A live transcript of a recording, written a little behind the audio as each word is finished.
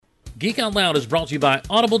Geek Out Loud is brought to you by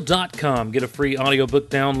Audible.com. Get a free audiobook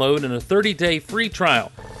download and a 30-day free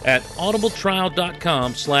trial at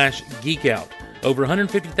audibletrial.com/geekout. Over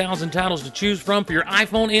 150,000 titles to choose from for your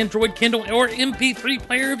iPhone, Android, Kindle, or MP3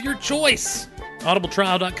 player of your choice.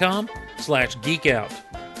 audibletrial.com/geekout.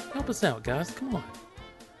 Help us out, guys. Come on.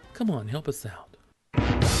 Come on, help us out.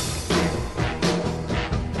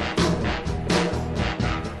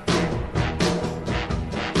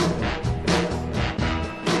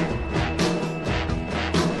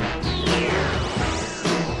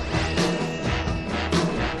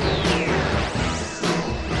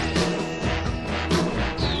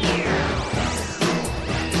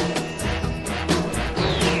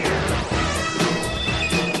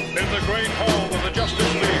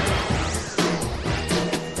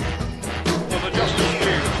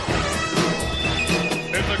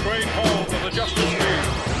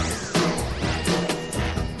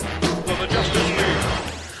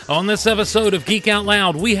 On this episode of Geek Out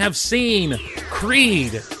Loud, we have seen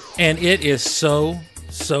Creed, and it is so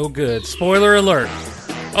good. Spoiler alert.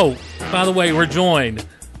 Oh, by the way, we're joined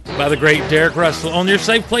by the great Derek Russell on your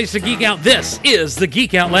safe place to geek out. This is the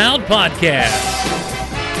Geek Out Loud podcast.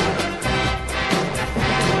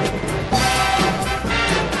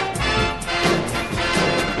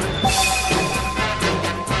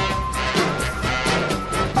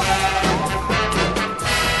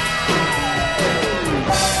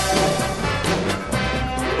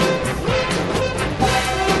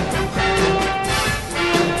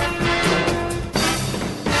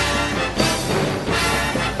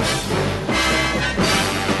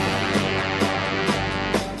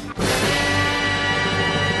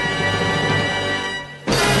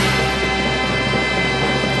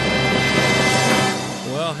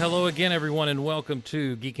 Again, everyone, and welcome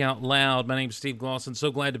to Geek Out Loud. My name is Steve Glosson. So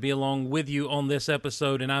glad to be along with you on this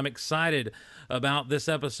episode, and I'm excited about this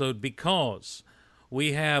episode because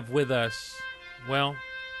we have with us, well,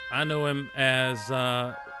 I know him as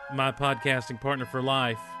my podcasting partner for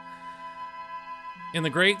life, in the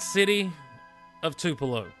great city of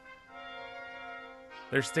Tupelo.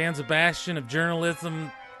 There stands a bastion of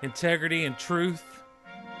journalism, integrity, and truth,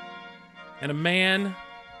 and a man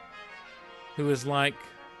who is like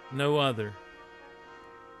no other.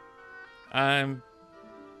 I'm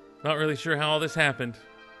not really sure how all this happened.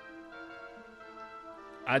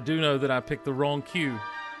 I do know that I picked the wrong cue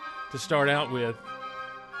to start out with,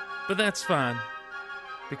 but that's fine,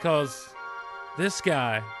 because this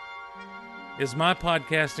guy is my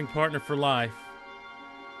podcasting partner for life,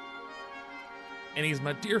 and he's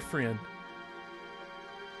my dear friend.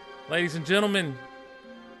 Ladies and gentlemen,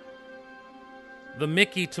 the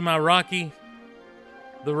Mickey to my Rocky,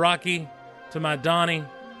 the Rocky to my Donnie,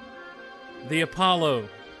 the Apollo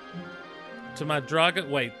to my Drago.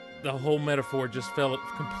 Wait, the whole metaphor just fell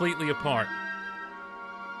completely apart.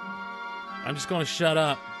 I'm just going to shut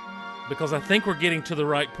up because I think we're getting to the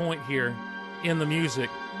right point here in the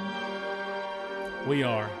music. We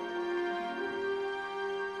are.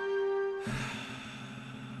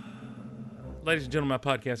 Ladies and gentlemen,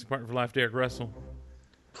 my podcasting partner for life, Derek Russell.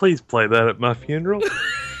 Please play that at my funeral.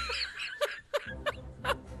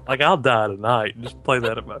 Like, I'll die tonight. Just play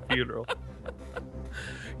that at my funeral.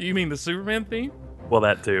 You mean the Superman theme? Well,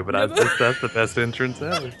 that too, but I think that's the best entrance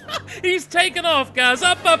ever. He's taking off, guys.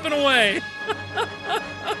 Up and away.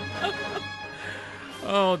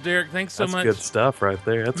 Oh, Derek, thanks so much. That's good stuff right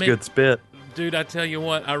there. That's good spit. Dude, I tell you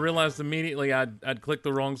what, I realized immediately I'd clicked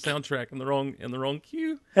the wrong soundtrack in the wrong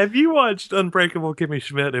cue. Have you watched Unbreakable Kimmy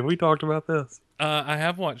Schmidt? Have we talked about this? I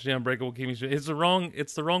have watched the Unbreakable Kimmy Schmidt. It's the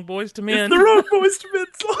wrong Boys to Men. It's the wrong Boys to Men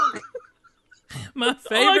song. That's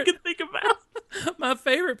all I can think about. My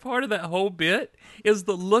favorite part of that whole bit is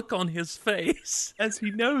the look on his face. As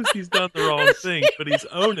he knows he's done the wrong thing, but he's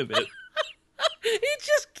owning it. He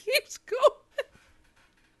just keeps going.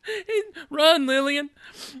 Run, Lillian.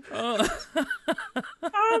 I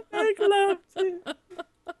make love to you.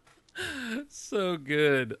 So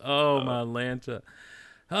good. Oh, my Lanta.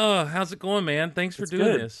 Oh, how's it going, man? Thanks for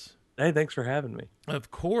doing this. Hey, thanks for having me.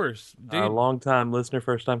 Of course, dude. A long-time listener,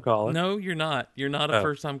 first-time caller. No, you're not. You're not a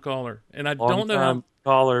first-time caller. And I don't know how... Long-time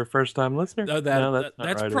caller, first-time listener? No, that's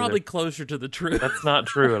right probably either. Closer to the truth. That's not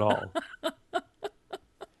true at all.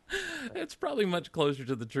 It's probably much closer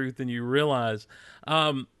to the truth than you realize.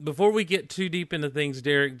 Before we get too deep into things,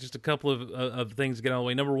 Derek, just a couple of things to get out of the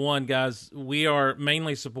way. Number one, guys, we are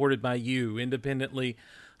mainly supported by you, independently,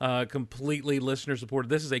 completely listener-supported.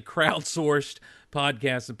 This is a crowdsourced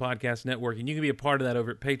podcast and podcast network, and you can be a part of that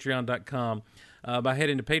over at patreon.com. By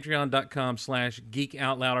heading to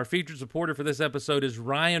patreon.com/geekoutloud. Our featured supporter for this episode is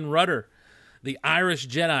Ryan Rudder. The Irish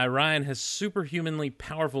Jedi, Ryan has superhumanly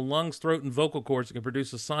powerful lungs, throat, and vocal cords that can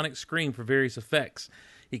produce a sonic scream for various effects.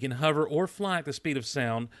 He can hover or fly at the speed of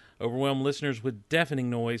sound, overwhelm listeners with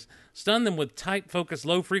deafening noise, stun them with tight-focused,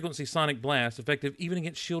 low-frequency sonic blast, effective even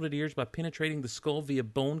against shielded ears by penetrating the skull via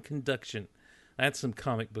bone conduction. That's some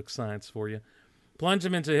comic book science for you. Plunge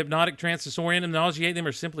them into hypnotic trance, disorient them, nauseate them,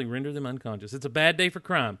 or simply render them unconscious. It's a bad day for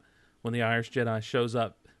crime when the Irish Jedi shows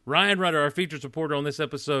up. Ryan Rudder, our features reporter on this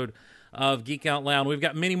episode of Geek Out Loud. We've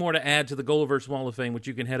got many more to add to the Gulliver's Wall of Fame, which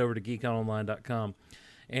you can head over to geekoutonline.com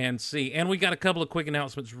and see. And we got a couple of quick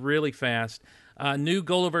announcements really fast. New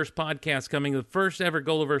Gulliver's podcast coming, the first ever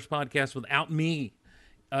Gulliver's podcast without me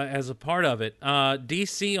as a part of it.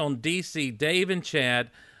 DC on DC, Dave and Chad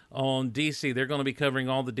on DC. They're going to be covering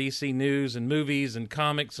all the DC news and movies and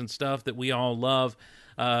comics and stuff that we all love.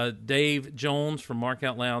 Dave Jones from Mark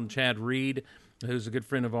Out Loud and Chad Reed, who's a good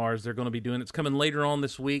friend of ours, they're going to be doing it. It's coming later on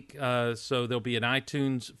this week, so there'll be an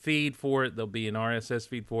iTunes feed for it. There'll be an RSS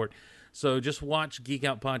feed for it. So just watch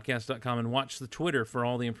geekoutpodcast.com and watch the Twitter for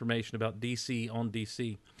all the information about DC on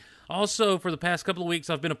DC. Also, for the past couple of weeks,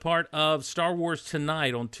 I've been a part of Star Wars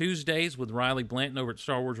Tonight on Tuesdays with Riley Blanton over at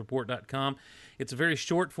StarWarsReport.com. It's a very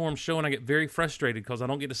short-form show, and I get very frustrated because I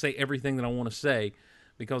don't get to say everything that I want to say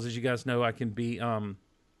because, as you guys know, I can be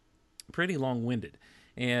pretty long-winded.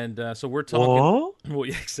 And so we're talking. Well,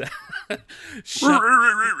 yeah, exactly.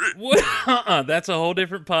 That's a whole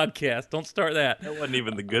different podcast. Don't start that. That wasn't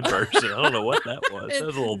even the good version. I don't know what that was. That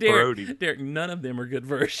was a little throaty. Derek, none of them are good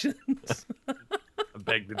versions. I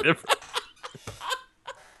beg to differ.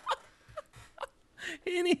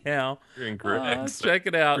 Anyhow, you're incorrect. Check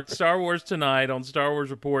it out. Star Wars Tonight on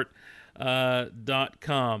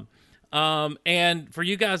StarWarsReport.com. And for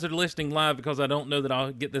you guys that are listening live, because I don't know that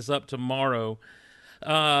I'll get this up tomorrow,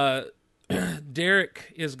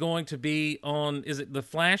 Derek is going to be on, is it the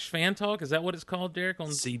Flash Fan Talk? Is that what it's called, Derek? On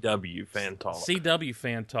CW Fan Talk. CW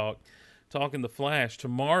Fan Talk, talking the Flash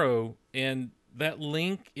tomorrow, and that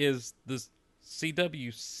link is the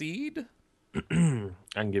CW Seed? I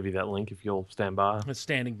can give you that link if you'll stand by. It's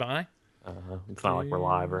standing by. It's not like we're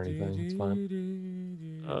live or anything. It's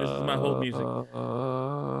fine. This is my whole music.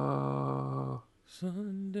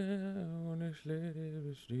 Sundown,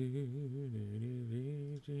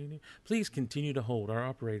 please continue to hold. Our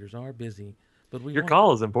operators are busy, but your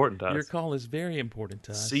call is important to us. Your call is very important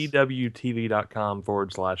to us.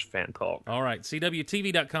 CWTV.com/fan talk. All right,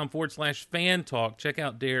 CWTV.com/fan talk. Check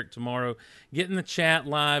out Derek tomorrow. Get in the chat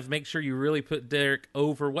live. Make sure you really put Derek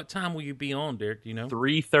over. What time will you be on, Derek? Do you know?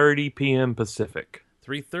 3:30 p.m. Pacific.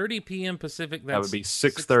 3:30 p.m. Pacific. That would be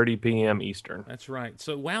 6:30 p.m. Eastern. That's right.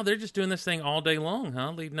 So, wow, they're just doing this thing all day long,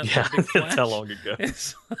 huh? Leading up to yeah, the big Flash. That's how long it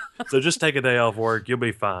goes. So just take a day off work. You'll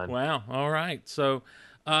be fine. Wow. All right. So,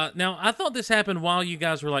 now, I thought this happened while you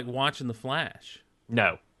guys were, like, watching The Flash.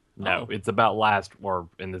 No. Oh. It's about or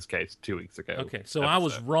in this case, 2 weeks ago. Okay, so I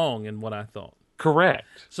was wrong in what I thought. Correct.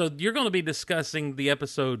 So you're going to be discussing the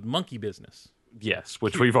episode Monkey Business. Yes,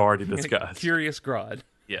 which we've already discussed. Curious Grodd.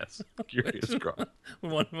 Yes, Curious Grodd.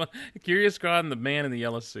 Curious Grodd and the man in the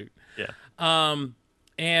yellow suit. Yeah.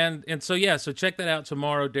 And so check that out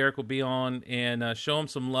tomorrow. Derek will be on and show him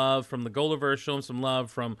some love from the Gulliverse. Show him some love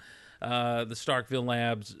from the Starkville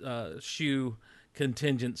Labs shoe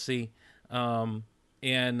contingency, and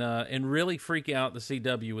really freak out the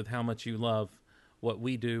CW with how much you love what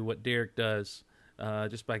we do, what Derek does,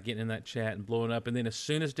 just by getting in that chat and blowing up. And then as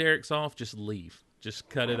soon as Derek's off, just leave. Just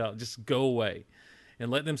cut it out. Just go away. And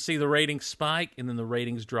let them see the ratings spike, and then the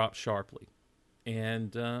ratings drop sharply.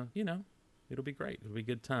 And, it'll be great. It'll be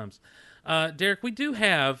good times. Derek, we do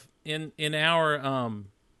have in our...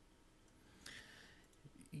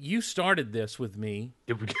 you started this with me.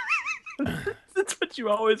 That's what you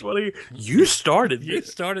always want to hear. You started this. You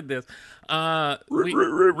started this.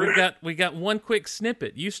 We got one quick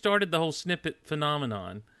snippet. You started the whole snippet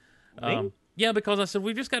phenomenon. Yeah, because I said,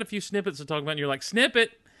 we've just got a few snippets to talk about, and you're like,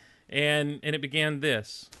 snippet! And it began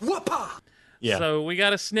this. Whoopah! Yeah. So we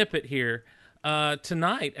got a snippet here.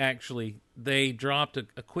 Tonight, actually, they dropped a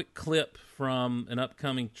quick clip from an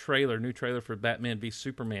upcoming new trailer for Batman v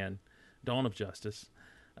Superman, Dawn of Justice.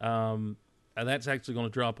 That's actually going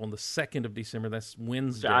to drop on the 2nd of December. That's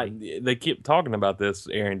Wednesday. They keep talking about this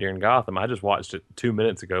airing during Gotham. I just watched it 2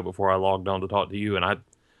 minutes ago before I logged on to talk to you, and I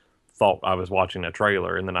thought I was watching a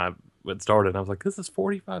trailer, and then it started, and I was like, this is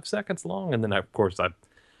 45 seconds long. And then, of course, I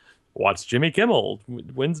watched Jimmy Kimmel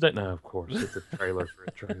Wednesday. No, of course, it's a trailer for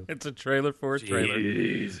a trailer. It's a trailer for a trailer.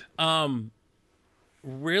 Jeez.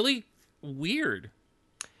 Really weird.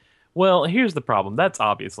 Well, here's the problem. That's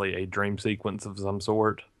obviously a dream sequence of some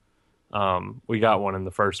sort. We got one in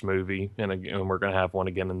the first movie, and again, we're going to have one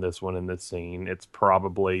again in this one in this scene. It's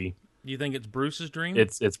probably You think it's Bruce's dream?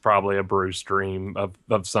 it's probably a Bruce dream of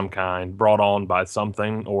some kind, brought on by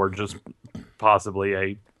something, or just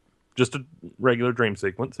possibly just a regular dream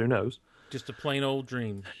sequence. Who knows? Just a plain old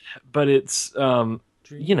dream. But it's Dream.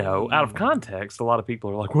 out of context, a lot of people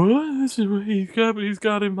are like, "Well, this is what he's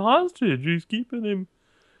got him hostage. He's keeping him.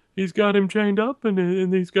 He's got him chained up,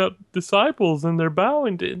 and he's got disciples, and they're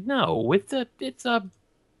bowing to." No, it's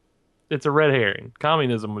a red herring.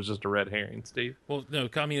 Communism was just a red herring, Steve. Well, no,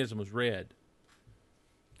 communism was red.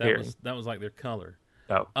 Herring. That was like their color.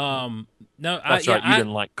 Oh, No, that's right. You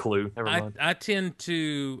didn't like Clue. Never mind. I tend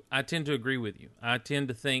to agree with you. I tend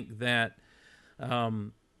to think that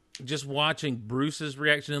just watching Bruce's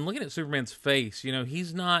reaction and looking at Superman's face,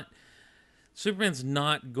 Superman's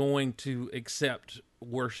not going to accept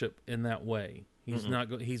worship in that way. He's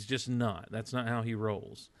not. He's just not. That's not how he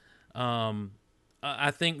rolls.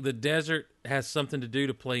 I think the desert has something to do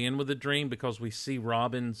to play in with the dream because we see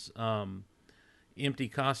Robin's empty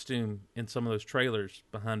costume in some of those trailers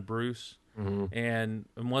behind Bruce. And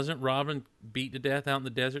wasn't Robin beat to death out in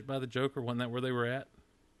the desert by the Joker? Wasn't that where they were at?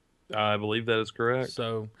 I believe that is correct.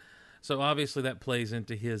 So obviously that plays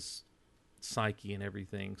into his psyche and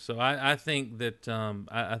everything. So I think that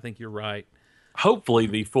I think you're right. Hopefully,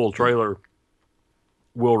 the full trailer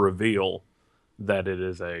will reveal that it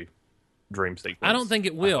is a dream sequence. I don't think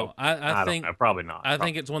it will. I think probably not. I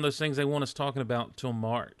think it's one of those things they want us talking about till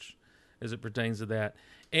March, as it pertains to that.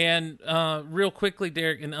 And real quickly,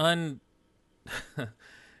 Derek, an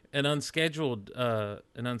unscheduled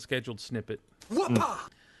snippet.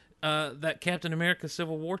 That Captain America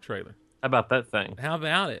Civil War trailer. How about that thing? How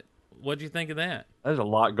about it? What'd you think of that? There's a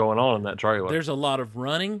lot going on in that trailer. There's a lot of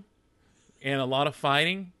running, and a lot of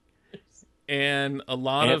fighting, and a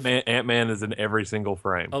lot of Ant-Man is in every single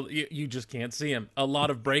frame. Oh, you just can't see him. A lot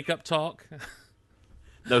of breakup talk.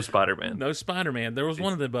 No Spider-Man. No Spider-Man. There was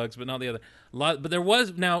one of the bugs, but not the other. But there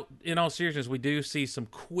was, now, in all seriousness, we do see some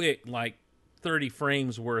quick, like 30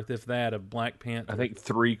 frames worth, if that, of Black Panther. I think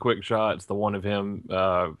 3 quick shots. The one of him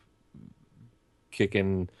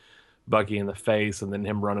kicking Bucky in the face, and then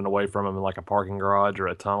him running away from him in like a parking garage or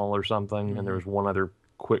a tunnel or something. And there was one other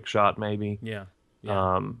quick shot, maybe. Yeah.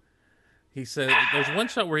 He said there's one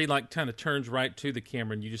shot where he like kind of turns right to the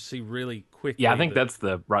camera, and you just see really quickly. Yeah, I think that's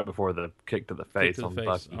the right before the kick to the face on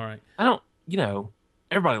Bucky. All right. I don't,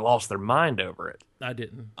 everybody lost their mind over it. I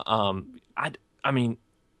didn't. I mean,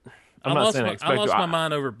 I lost my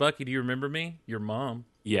mind over Bucky. Do you remember me? Your mom.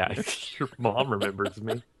 Yeah, your mom remembers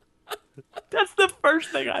me. That's the first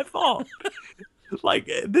thing I thought. Like,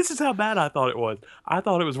 this is how bad I thought it was. I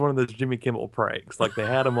thought it was one of those Jimmy Kimmel pranks. Like, they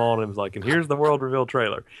had him on, and it was like, and here's the world reveal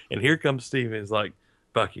trailer. And here comes Steve, and he's like,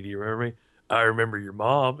 Bucky, do you remember me? I remember your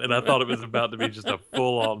mom. And I thought it was about to be just a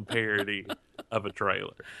full-on parody of a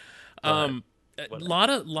trailer. A lot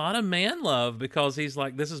of man love, because he's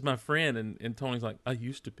like, this is my friend, and Tony's like, I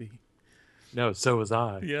used to be. No, so was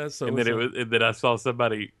I. Yeah, so and was then I. And then I saw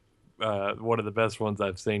somebody, one of the best ones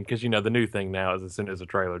I've seen, because, the new thing now is as soon as a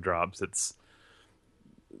trailer drops, it's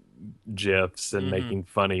GIFs and making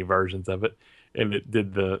funny versions of it. And it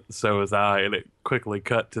did the "so was I," and it quickly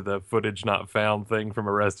cut to the footage not found thing from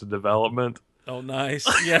Arrested Development. Oh, nice.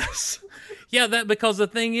 Yes. Yeah, that, because the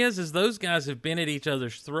thing is those guys have been at each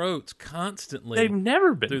other's throats constantly. They've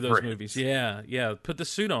never been through those friends. movies. Yeah. Put the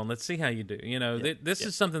suit on. Let's see how you do. This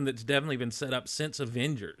is something that's definitely been set up since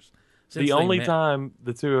Avengers. The only time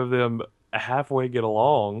the two of them halfway get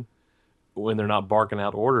along, when they're not barking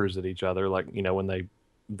out orders at each other, like, when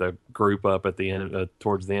the group up at the end,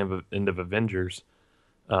 towards the end of Avengers,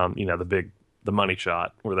 the money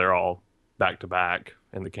shot where they're all back to back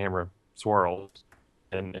and the camera swirls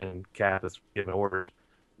and Cap is giving orders.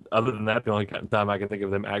 Other than that, the only time I can think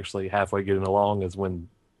of them actually halfway getting along is when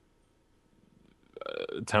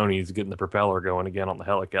Tony's getting the propeller going again on the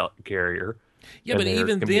helicarrier. Yeah, but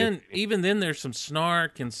even then, there's some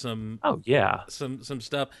snark and some some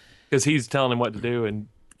stuff, because he's telling him what to do, and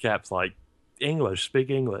Cap's like,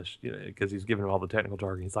 speak English, because he's giving him all the technical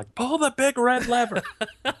jargon. He's like, pull the big red lever.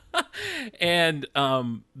 And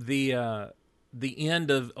the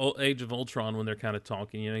end of Age of Ultron, when they're kind of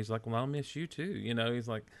talking, he's like, well, I'll miss you too. He's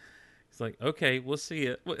like, okay, we'll see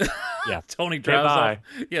you. Yeah. Tony drives off.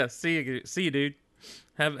 Yeah, see you, dude.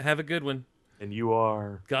 Have a good one. And you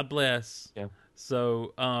are. God bless. Yeah.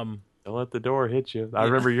 So, don't let the door hit you. I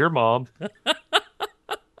remember your mom.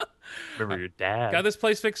 Remember your dad. Got this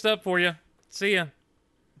place fixed up for you. See ya.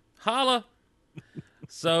 Holla.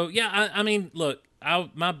 So, yeah, I mean, look,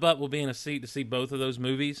 my butt will be in a seat to see both of those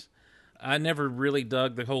movies. I never really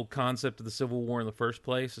dug the whole concept of the Civil War in the first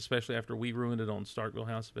place, especially after we ruined it on Starkville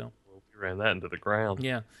Houseville. We ran that into the ground.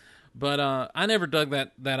 Yeah. But I never dug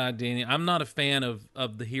that idea. I'm not a fan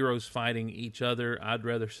of the heroes fighting each other. I'd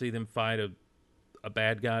rather see them fight a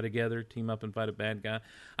bad guy together, team up and fight a bad guy.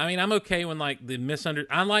 I mean, I'm okay when like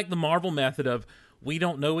I like the Marvel method of we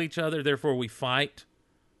don't know each other, therefore we fight,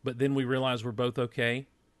 but then we realize we're both okay.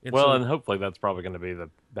 And hopefully that's probably going to be the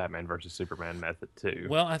Batman versus Superman method too.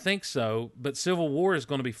 Well, I think so, but Civil War is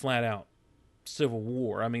going to be flat out Civil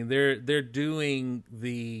War. I mean, they're doing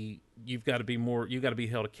you've got to be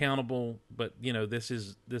held accountable, but this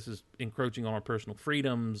is encroaching on our personal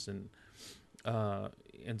freedoms, and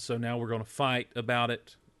so now we're going to fight about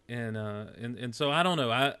it, and so I don't know.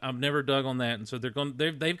 I've never dug on that, and so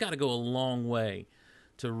they've got to go a long way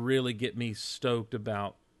to really get me stoked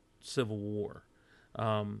about Civil War.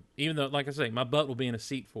 Even though, like I say, my butt will be in a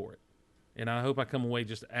seat for it, and I hope I come away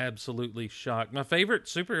just absolutely shocked. My favorite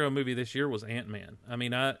superhero movie this year was Ant-Man. I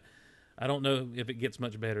mean, I don't know if it gets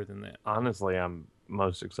much better than that. Honestly, I'm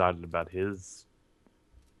most excited about his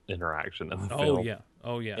interaction in the film.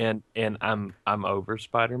 Oh yeah. And I'm over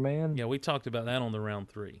Spider-Man. Yeah, we talked about that on the round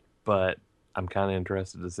 3. But I'm kind of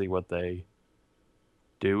interested to see what they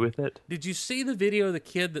do with it. Did you see the video of the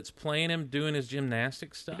kid that's playing him doing his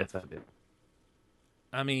gymnastics stuff? Yes, I did.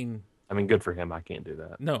 I mean, good for him. I can't do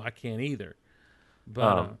that. No, I can't either.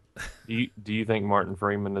 But do you think Martin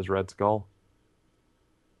Freeman is Red Skull?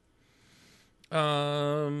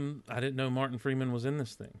 I didn't know Martin Freeman was in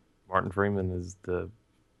this thing. Martin Freeman is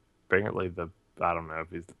apparently I don't know if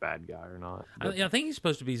he's the bad guy or not. I think he's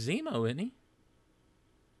supposed to be Zemo, isn't he?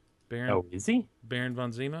 Baron, is he? Baron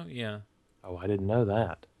von Zemo? Yeah. Oh, I didn't know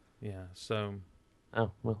that. Yeah, so.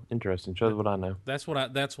 Oh, well, interesting. Shows what I know. That's what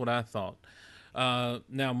I thought.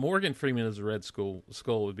 Now Morgan Freeman as a Red Skull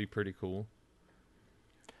would be pretty cool.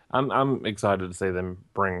 I'm excited to see them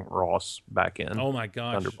bring Ross back in. Oh my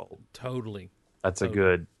gosh, Thunderbolt. Totally. That's a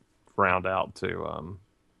good round out to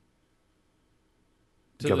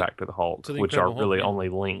go back to the Hulk, which are really only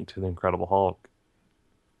linked to the Incredible Hulk.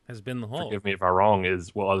 Has been the Hulk. Forgive me if I'm wrong.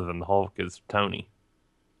 Other than the Hulk, is Tony.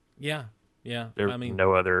 Yeah. There's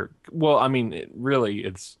no other. Well, I mean,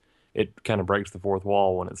 it kind of breaks the fourth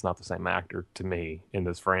wall when it's not the same actor to me in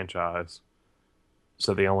this franchise.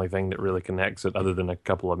 So the only thing that really connects it, other than a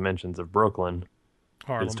couple of mentions of Brooklyn,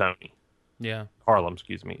 is Tony. Yeah. Harlem,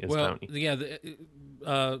 excuse me, is Tony.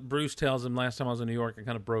 Yeah. Bruce tells him last time I was in New York, I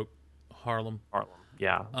kind of broke Harlem.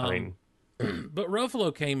 Yeah. I mean, but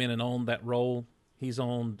Ruffalo came in and owned that role. He's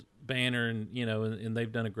owned Banner, and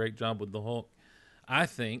they've done a great job with the Hulk, I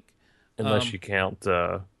think. Unless you count,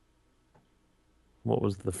 what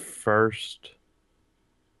was the first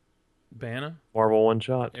Banner? Marvel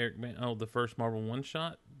one-shot? Eric Banner. Oh, the first Marvel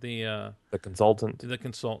one-shot? The Consultant? The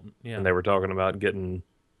Consultant, yeah. And they were talking about getting...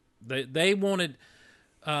 They wanted...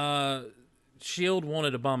 S.H.I.E.L.D.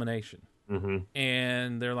 wanted Abomination. Mm-hmm.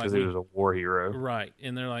 And they're like... Because he was a war hero. Right.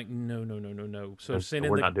 And they're like, no. So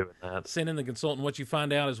we're not doing that. Send in the Consultant. What you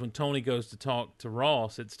find out is when Tony goes to talk to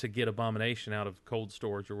Ross, it's to get Abomination out of cold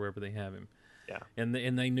storage or wherever they have him. Yeah. And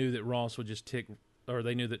they knew that Ross would just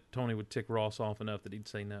they knew that Tony would tick Ross off enough that he'd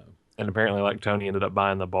say no. And apparently, like, Tony ended up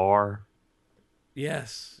buying the bar.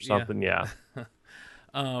 Yes. Something, yeah.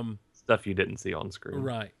 Stuff you didn't see on screen.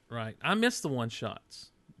 Right. I miss the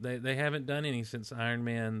one-shots. They haven't done any since Iron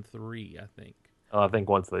Man 3, I think. I think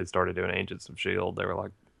once they started doing Agents of S.H.I.E.L.D., they were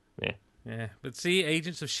like, eh. Yeah, but see,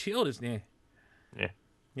 Agents of S.H.I.E.L.D. is, Yeah.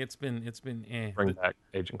 It's been, Bring back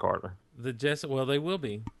Agent Carter. Well, they will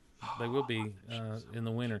be. They will be in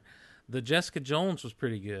the winter. The Jessica Jones was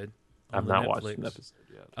pretty good. I've not watched an episode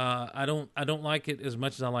yet. I don't like it as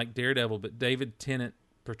much as I like Daredevil, but David Tennant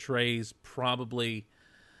portrays probably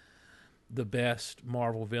the best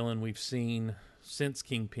Marvel villain we've seen since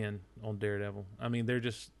Kingpin on Daredevil. I mean,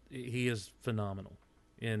 he is phenomenal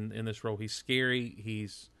in this role. He's scary.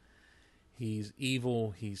 He's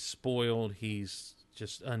evil. He's spoiled. He's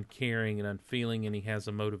just uncaring and unfeeling, and he has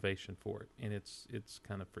a motivation for it, and it's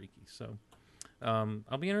kind of freaky. So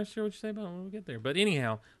I'll be interested to hear what you say about it when we get there. But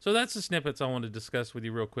anyhow, so that's the snippets I want to discuss with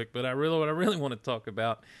you real quick. But what I really want to talk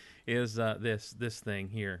about is this thing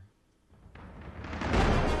here.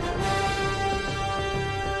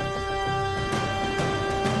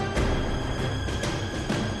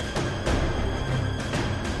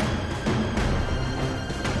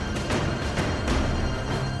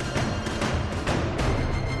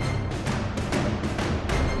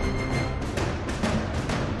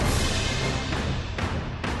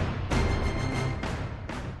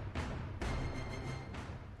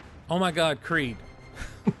 Oh my God, Creed.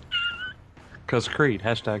 Cause Creed.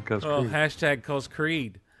 Hashtag Cause Creed. Oh, hashtag Cause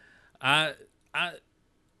Creed. I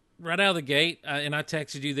right out of the gate, and I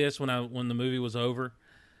texted you this when the movie was over.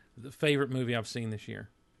 The favorite movie I've seen this year.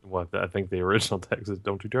 Well, I think the original text is,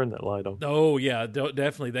 "Don't you turn that light on." Oh yeah,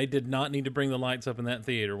 definitely. They did not need to bring the lights up in that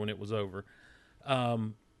theater when it was over.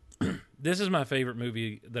 This is my favorite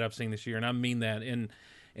movie that I've seen this year, and I mean that. And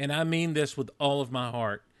I mean this with all of my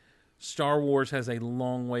heart. Star Wars has a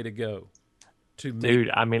long way to go. Dude,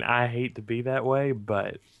 I mean, I hate to be that way,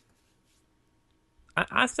 but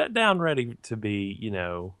I sat down ready to be,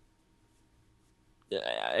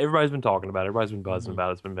 everybody's been talking about it. Everybody's been buzzing about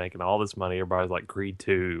it. It's been making all this money. Everybody's like Creed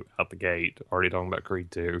 2 out the gate, already talking about Creed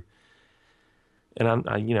 2. And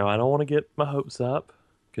I don't want to get my hopes up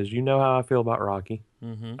because you know how I feel about Rocky.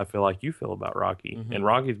 Mm-hmm. I feel like you feel about Rocky. Mm-hmm. And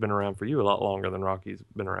Rocky's been around for you a lot longer than Rocky's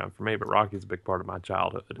been around for me, but Rocky's a big part of my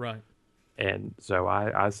childhood. Right. And so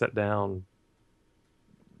I sat down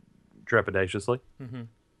trepidatiously. Mm-hmm.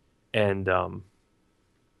 And,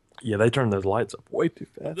 they turned those lights up way too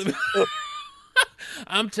fast.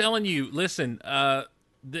 I'm telling you, listen,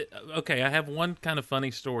 okay, I have one kind of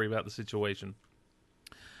funny story about the situation.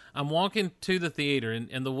 I'm walking to the theater,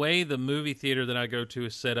 and the way the movie theater that I go to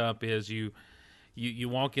is set up is you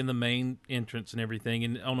walk in the main entrance and everything,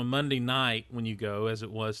 and on a Monday night when you go, as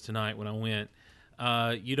it was tonight when I went,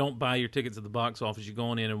 you don't buy your tickets at the box office. You go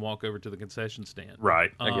on in and walk over to the concession stand.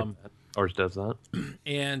 Right, I get that. Ours does that.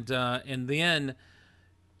 And then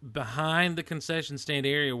behind the concession stand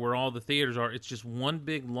area where all the theaters are, it's just one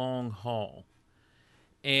big long hall.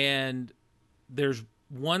 And there's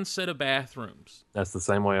one set of bathrooms. That's the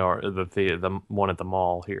same way the one at the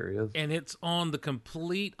mall here is. And it's on the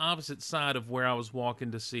complete opposite side of where I was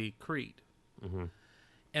walking to see Creed. Mm-hmm.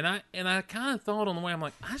 And I kind of thought on the way, I'm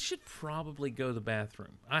like, I should probably go to the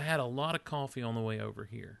bathroom. I had a lot of coffee on the way over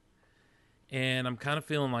here. And I'm kind of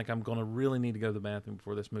feeling like I'm going to really need to go to the bathroom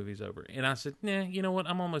before this movie's over. And I said, nah, you know what?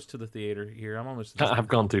 I'm almost to the theater here. I've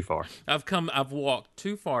gone too far. I've walked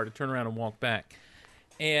too far to turn around and walk back.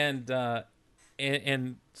 And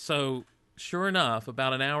so sure enough,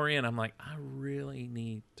 about an hour in, I'm like, I really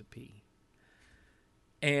need to pee.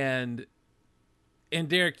 And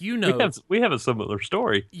Derek, you know, we have a similar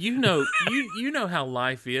story. You know how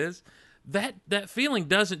life is. That feeling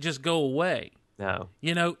doesn't just go away. No.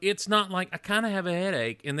 It's not like I kind of have a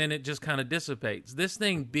headache and then it just kind of dissipates. This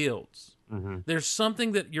thing builds. Mm-hmm. There's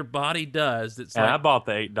something that your body does that's and like... I bought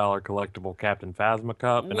the $8 collectible Captain Phasma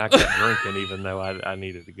cup, and I kept drinking even though I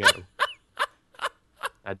needed to go.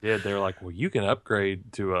 I did. They were like, well, you can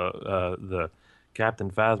upgrade to the Captain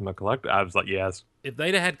Phasma collector. I was like, yes. If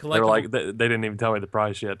they'd have had collectible... They were like, they didn't even tell me the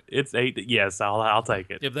price yet. It's $8. Yes, I'll take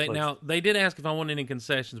it. Now, they did ask if I wanted any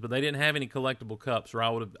concessions, but they didn't have any collectible cups, or I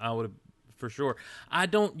would have for sure. I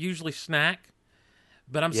don't usually snack,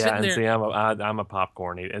 but I'm sitting there. Yeah, and see, I'm a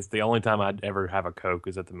popcorn eater. It's the only time I'd ever have a Coke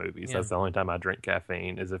is at the movies. Yeah. That's the only time I drink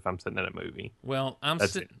caffeine is if I'm sitting at a movie. Well, I'm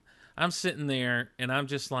sitting there, and I'm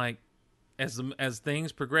just like, as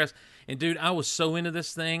things progress, and dude, I was so into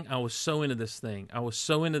this thing, and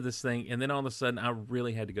then all of a sudden, I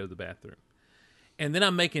really had to go to the bathroom. And then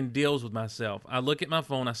I'm making deals with myself. I look at my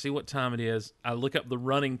phone, I see what time it is, I look up the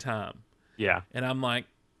running time. Yeah. And I'm like,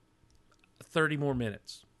 30 more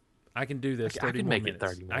minutes. I can do this. I can make it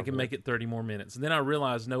 30 more. I can make it 30 more minutes. And then I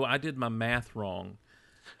realized, no, I did my math wrong.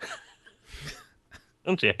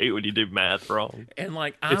 Don't you hate when you do math wrong? And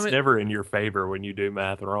like, it's never in your favor when you do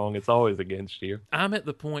math wrong. It's always against you. I'm at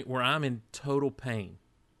the point where I'm in total pain.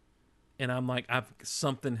 And I'm like,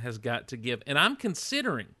 something has got to give. And I'm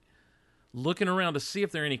considering looking around to see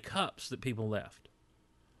if there are any cups that people left.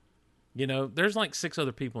 There's like 6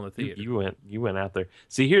 other people in the theater. You went out there.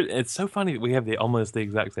 See, here it's so funny that we have almost the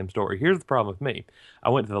exact same story. Here's the problem with me. I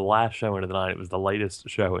went to the last showing of the night. It was the latest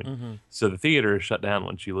showing. Mm-hmm. So the theater is shut down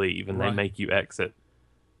once you leave, and they make you exit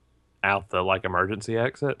out the emergency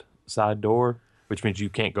exit side door, which means you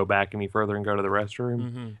can't go back any further and go to the restroom.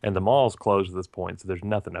 Mm-hmm. And the mall's closed at this point, so there's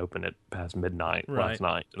nothing open at past midnight last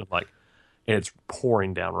night. And I'm like, and it's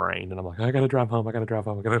pouring down rain, and I'm like, I gotta drive home. And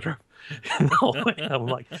the whole way I'm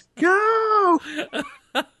like, go!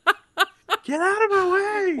 Get out of my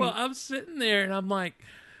way! Well, I'm sitting there, and I'm like,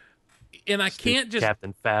 and I can't just...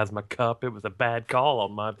 Captain Phasma cup, it was a bad call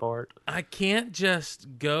on my part. I can't just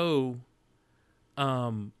go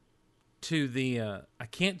to the... I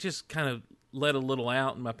can't just kind of let a little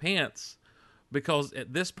out in my pants, because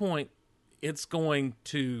at this point, it's going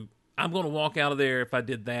to... I'm going to walk out of there if I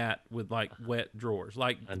did that with wet drawers.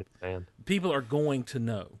 I understand. People are going to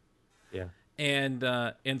know. Yeah. And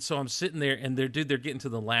so I'm sitting there, and they're getting to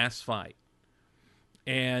the last fight,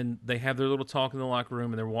 and they have their little talk in the locker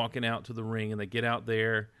room, and they're walking out to the ring, and they get out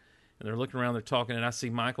there, and they're looking around, they're talking, and I see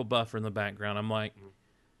Michael Buffer in the background. I'm like,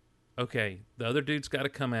 okay, the other dude's got to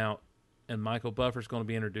come out, and Michael Buffer's going to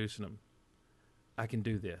be introducing him. I can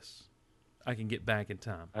do this. I can get back in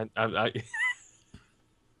time.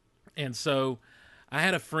 And so I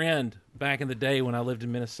had a friend back in the day when I lived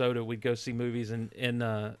in Minnesota. We'd go see movies,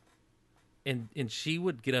 and she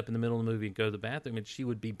would get up in the middle of the movie and go to the bathroom, and she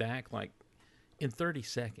would be back like in 30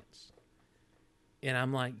 seconds. And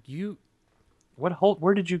I'm like,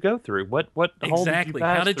 where did you go through? What hole did you exactly?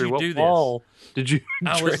 pass How did through? you What do wall did you?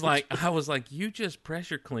 I was like, you just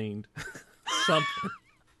pressure cleaned something.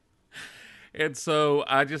 And so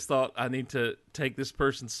I just thought, I need to take this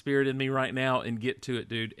person's spirit in me right now and get to it,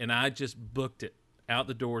 dude. And I just booked it out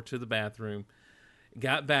the door to the bathroom,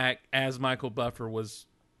 got back as Michael Buffer was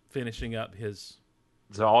finishing up his.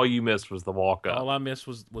 So all you missed was the walk up. All I missed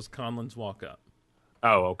was Conlon's walk up.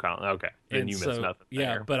 Oh, okay. Then you so, missed nothing.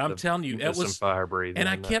 Yeah, there. but I'm telling you, it was some fire breathing. And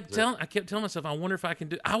I kept telling myself, I wonder if I can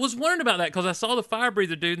do. I was wondering about that because I saw the fire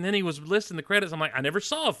breather dude, and then he was listing the credits. I'm like, I never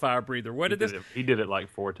saw a fire breather. What did this? He did it like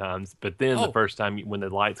 4 times, but then the first time when the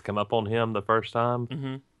lights come up on him, the first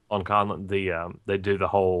time on Conlon, they do the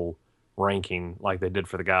whole ranking like they did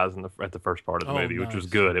for the guys at the first part of the movie, which was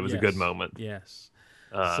good. It was a good moment. Yes.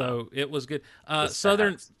 So it was good.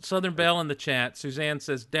 Southern Belle in the chat. Suzanne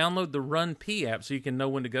says, download the Run P app so you can know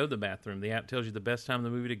when to go to the bathroom. The app tells you the best time in the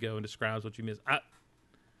movie to go and describes what you missed.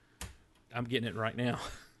 I'm getting it right now.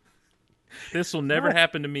 This will never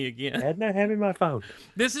happen to me again. Had not having my phone.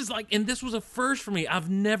 This is and this was a first for me. I've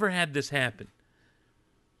never had this happen.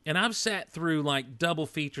 And I've sat through like double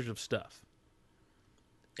features of stuff.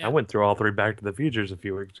 I went through all 3 Back to the Futures a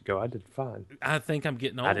few weeks ago. I did fine. I think I'm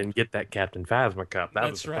getting old. I didn't get that Captain Phasma cup.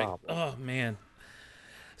 That's right. Problem. Oh man.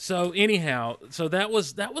 So anyhow, that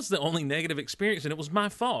was the only negative experience, and it was my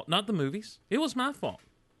fault, not the movies. It was my fault.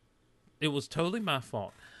 It was totally my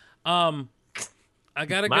fault. I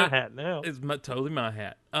gotta my hat now. It's totally my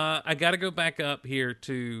hat. I gotta go back up here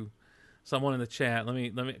to someone in the chat. Let me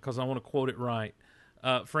because I want to quote it right.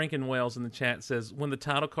 Franken Wells in the chat says, when the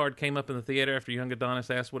title card came up in the theater after young Adonis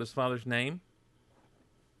asked what his father's name,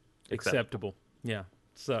 acceptable. Yeah.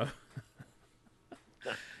 So,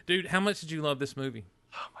 dude, how much did you love this movie?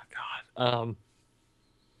 Oh my God.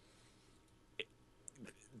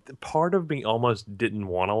 Part of me almost didn't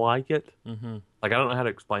want to like it. Mm-hmm. Like, I don't know how to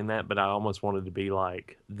explain that, but I almost wanted to be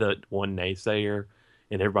like the one naysayer,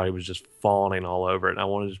 and everybody was just fawning all over it. And I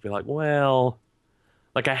wanted to just be like, well,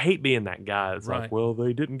 like, I hate being that guy. It's like, well,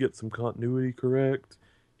 they didn't get some continuity correct.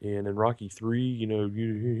 And in Rocky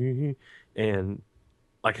 3, and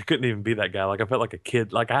like, I couldn't even be that guy. Like, I felt like a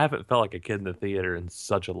kid. Like, I haven't felt like a kid in the theater in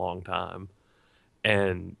such a long time.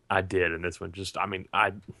 And I did. And this one just,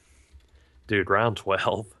 dude, round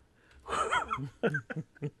 12.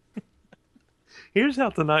 Here's how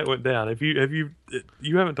tonight went down. If you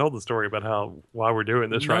haven't told the story about why we're doing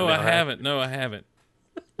this right now. No, I haven't.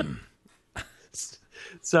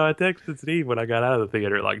 So I texted Steve when I got out of the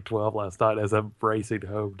theater at like 12 last night as I'm racing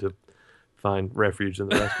home to find refuge in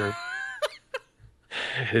the restroom.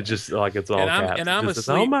 It's just like it's all caps. And I'm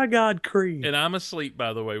asleep. Oh my God, Creed. And I'm asleep,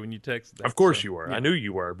 by the way, when you texted that. Of course you were. Yeah. I knew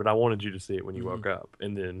you were, but I wanted you to see it when you woke up.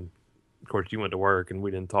 And then, of course, you went to work and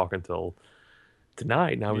we didn't talk until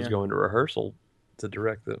tonight. And I was going to rehearsal to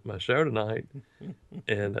direct my show tonight.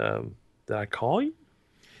 And did I call you?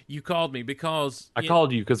 You called me because I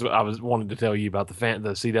called you because I wanted to tell you about the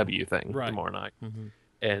CW thing tomorrow night,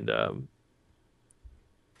 and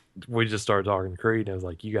we just started talking to Creed. And I was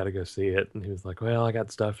like, "You got to go see it," and he was like, "Well, I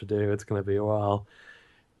got stuff to do. It's going to be a while."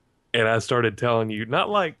 And I started telling you, not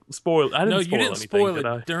like spoil. I didn't. No, you didn't spoil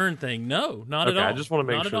it. Darn thing. No, not at all. I just want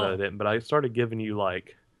to make sure that I didn't. But I started giving you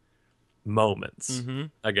like moments.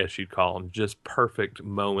 I guess you'd call them just perfect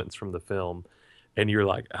moments from the film, and you're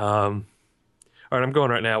like, all right, I'm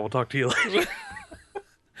going right now. We'll talk to you later.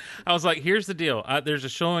 I was like, here's the deal. There's a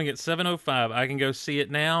showing at 7:05. I can go see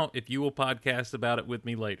it now if you will podcast about it with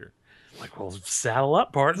me later. Like, well, saddle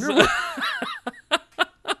up, partner.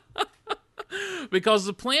 Because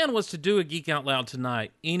the plan was to do a Geek Out Loud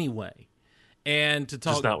tonight anyway. And to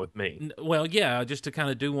talk... Just not with me. Well, yeah, just to kind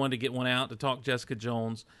of do one, to get one out, to talk Jessica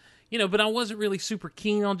Jones. But I wasn't really super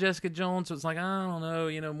keen on Jessica Jones, so it's like, I don't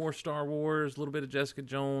know, more Star Wars, a little bit of Jessica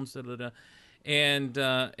Jones, da-da-da. And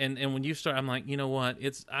when you start, I'm like, you know what?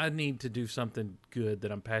 I need to do something good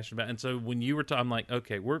that I'm passionate about. And so when you were talking, I'm like,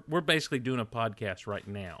 okay, we're basically doing a podcast right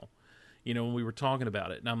now. When we were talking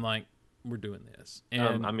about it, and I'm like, we're doing this.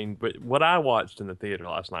 And but what I watched in the theater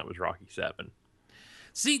last night was Rocky 7.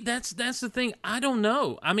 See, that's the thing. I don't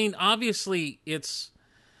know. I mean, obviously it's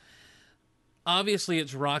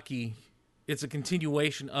Rocky. it's a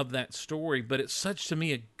continuation of that story, but it's such, to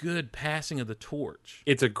me, a good passing of the torch.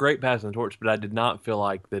 It's a great pass on the torch, but I did not feel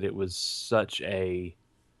like that it was such a.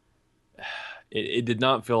 It did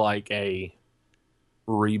not feel like a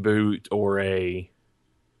reboot or a.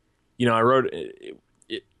 I wrote.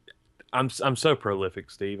 I'm so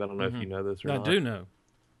prolific, Steve. I don't know if you know this or not. I do know.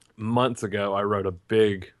 Months ago, I wrote a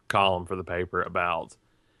big column for the paper about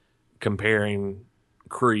comparing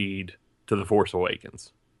Creed to The Force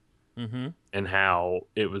Awakens, and how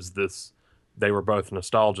it was this. They were both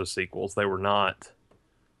nostalgia sequels. They were not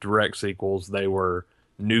direct sequels. They were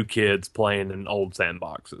new kids playing in old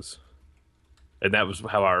sandboxes, and that was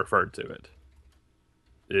how I referred to it.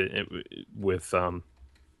 With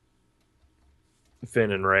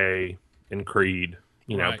Finn and Rey and Creed,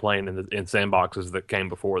 Right. playing in sandboxes that came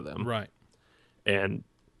before them. Right. And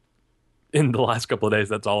in the last couple of days,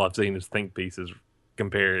 that's all I've seen is think pieces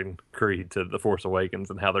comparing Creed to The Force Awakens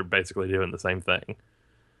and how they're basically doing the same thing.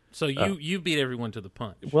 So you beat everyone to the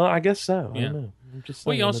punch. Well, I guess so. Yeah. I don't know. I'm just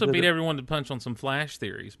Well, saying, you also I did beat it- everyone to the punch on some Flash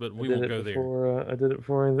theories, but we I did won't it go there. before, I did it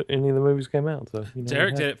before any of the movies came out. So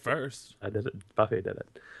Derek did it first. I did it. Buffy did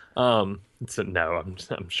it. So no,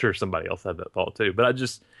 I'm sure somebody else had that thought too. But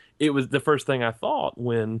it was the first thing I thought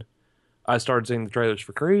when I started seeing the trailers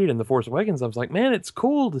for Creed and The Force Awakens. I was like, man, it's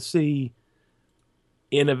cool to see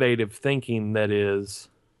innovative thinking that is,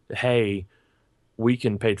 hey, we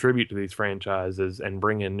can pay tribute to these franchises and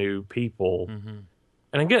bring in new people.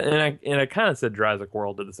 And I kind of said Jurassic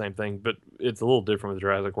World did the same thing, but it's a little different with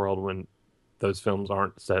Jurassic World when those films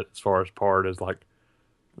aren't set as far apart as like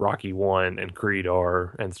Rocky 1 and Creed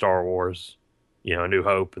are, and Star Wars, A New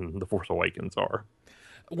Hope and The Force Awakens are.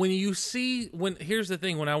 Here's the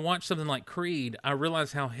thing, when I watch something like Creed, I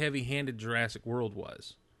realize how heavy-handed Jurassic World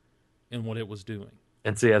was in what it was doing.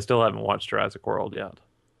 And see, I still haven't watched Jurassic World yet.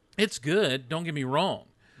 It's good, don't get me wrong.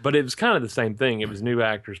 But it was kind of the same thing. It was new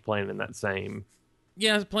actors playing in that same.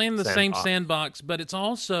 Yeah, it's playing the same Sandbox. sandbox, but it's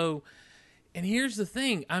also, and here's the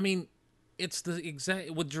thing, I mean, it's the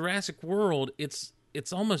exact, with Jurassic World, it's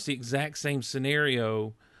almost the exact same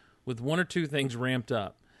scenario with one or two things ramped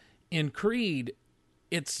up. In Creed,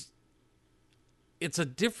 it's a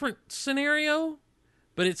different scenario,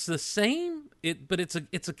 but it's the same. But it's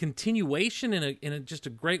a continuation in a just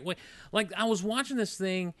a great way. Like, I was watching this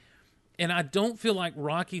thing, and I don't feel like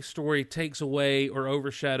Rocky's story takes away or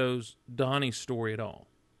overshadows Donnie's story at all.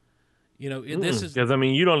 This is Because,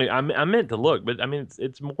 you don't. I meant to look, but,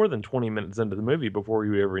 it's more than 20 minutes into the movie before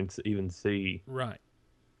you ever even see right.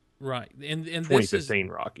 And this 2015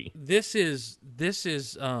 Rocky. is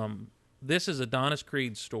Adonis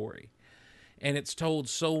Creed's story, and it's told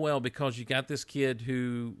so well because you got this kid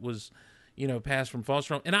who was, passed from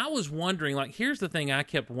foster home. And I was wondering, like, here's the thing I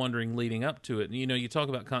kept wondering leading up to it. And, you talk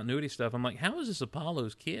about continuity stuff. I'm like, how is this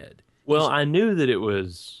Apollo's kid? Well, I knew that it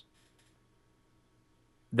was.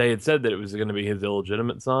 They had said that it was going to be his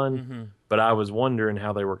illegitimate son, but I was wondering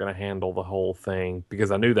how they were going to handle the whole thing because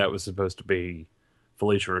I knew that was supposed to be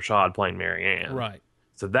Felicia Rashad playing Mary Ann. Right.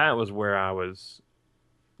 So that was where I was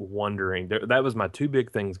wondering. That was my two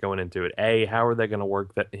big things going into it. A, how are they going to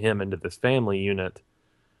work him into this family unit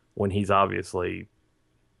when he's obviously,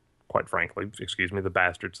 quite frankly, the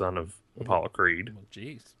bastard son of Apollo Creed? Well,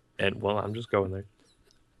 jeez. And, well, I'm just going there.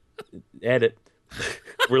 Edit.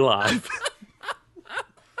 We're live.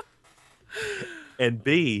 And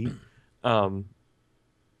B,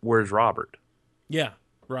 where's Robert? Yeah.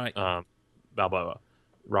 Right. Balboa,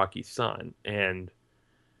 Rocky's son. And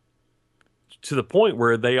to the point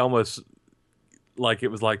where they almost, like, it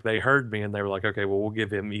was like they heard me and they were like, okay, well, we'll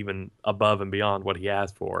give him even above and beyond what he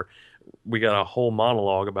asked for. We got a whole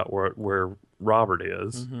monologue about where Robert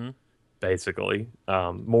is, basically,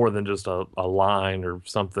 more than just a line or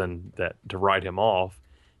something to write him off.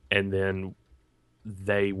 And then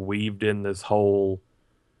they weaved in this whole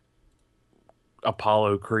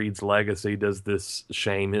Apollo Creed's legacy. Does this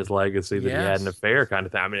shame his legacy that he had an affair kind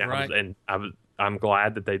of thing? Right. I'm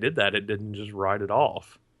glad that they did that. It didn't just write it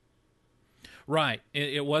off. Right.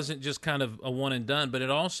 It wasn't just kind of a one and done, but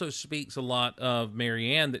it also speaks a lot of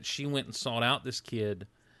Mary Ann, that she went and sought out this kid,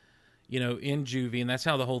 in juvie, and that's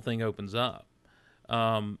how the whole thing opens up.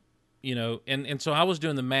 And so I was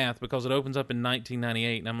doing the math because it opens up in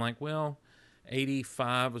 1998, and I'm like, well,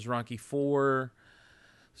 85 was Rocky 4.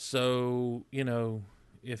 So,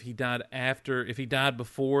 if he died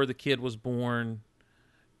before the kid was born,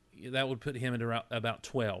 that would put him at about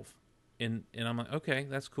 12. And I'm like, okay,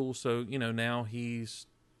 that's cool. So, now he's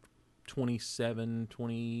 27,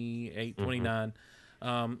 28, 29.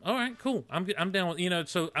 All right, cool. I'm down with,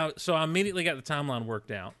 so I immediately got the timeline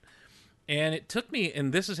worked out. And it took me,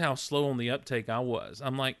 and this is how slow on the uptake I was.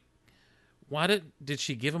 I'm like, why did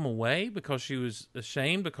she give him away? Because she was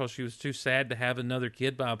ashamed? Because she was too sad to have another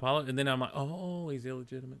kid by Apollo? And then I'm like, oh, he's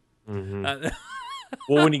illegitimate. Mm-hmm.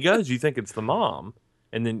 Well, when he goes, you think it's the mom,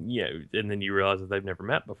 and then you realize that they've never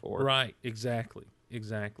met before. Right, exactly.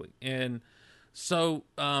 And so,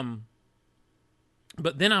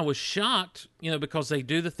 but then I was shocked, because they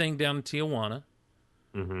do the thing down in Tijuana,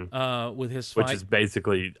 with his fight, which is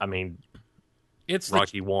basically, I mean, it's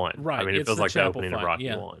Rocky 1. Right, I mean, it feels like the opening of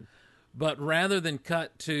Rocky 1. But rather than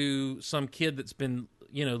cut to some kid that's been,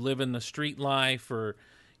 living the street life, or,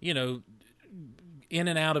 in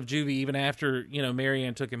and out of juvie even after,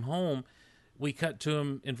 Marianne took him home, we cut to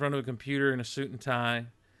him in front of a computer in a suit and tie.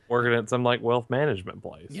 Working at some, wealth management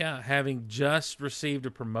place. Yeah, having just received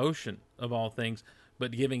a promotion, of all things,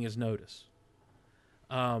 but giving his notice.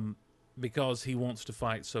 Because he wants to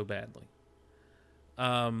fight so badly.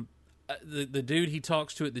 The dude he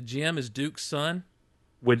talks to at the gym is Duke's son.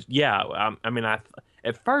 Which, yeah, I mean,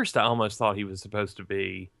 at first I almost thought he was supposed to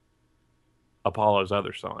be Apollo's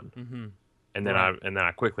other son. Mm-hmm. And then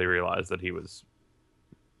I quickly realized that he was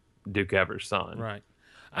Duke Ever's son. Right.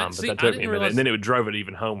 But that took me a minute. And then it drove it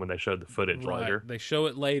even home when they showed the footage later. They show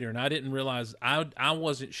it later, and I didn't realize. I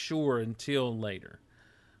wasn't sure until later.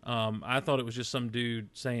 I thought it was just some dude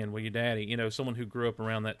saying, well, your daddy, someone who grew up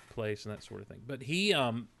around that place and that sort of thing. But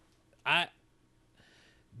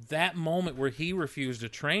that moment where he refused to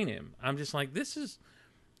train him, I'm just like, this is,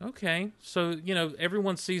 okay. So,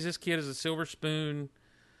 everyone sees this kid as a silver spoon.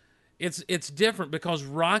 It's different because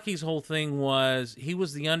Rocky's whole thing was he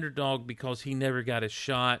was the underdog because he never got his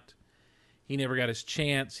shot. He never got his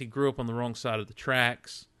chance. He grew up on the wrong side of the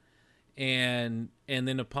tracks. And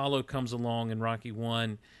then Apollo comes along in Rocky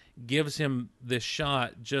 1, gives him this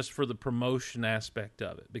shot just for the promotion aspect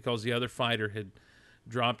of it because the other fighter had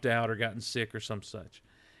dropped out or gotten sick or some such.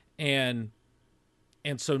 And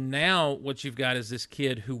so now what you've got is this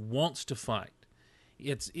kid who wants to fight.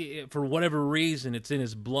 For whatever reason, it's in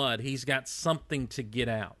his blood. He's got something to get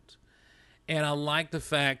out. And I like the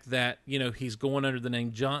fact that, he's going under the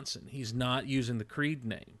name Johnson. He's not using the Creed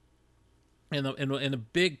name. And the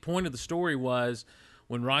big point of the story was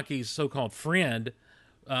when Rocky's so-called friend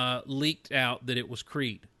leaked out that it was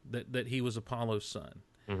Creed, that he was Apollo's son.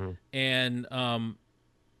 Mm-hmm. And,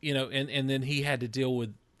 and then he had to deal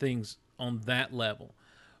with things on that level.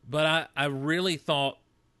 But I really thought,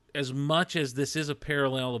 as much as this is a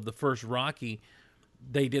parallel of the first Rocky,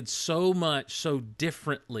 they did so much so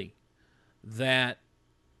differently that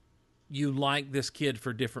you like this kid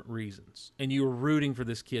for different reasons, and you were rooting for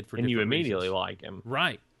this kid for different reasons. And you immediately like him.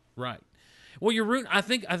 Right. Well, you're rooting. I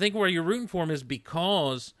think where you're rooting for him is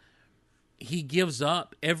because he gives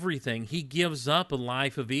up everything. He gives up a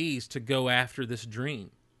life of ease to go after this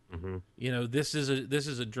dream. Mm-hmm. This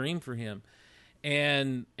is a dream for him,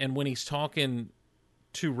 and when he's talking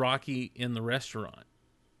to Rocky in the restaurant,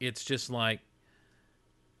 it's just like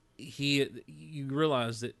you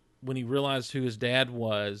realize that when he realized who his dad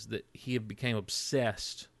was, that he had became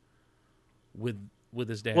obsessed with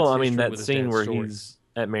his dad's Well, I mean, history, that with his scene dad's where story. he's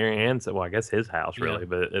at Marianne's, I guess his house, really,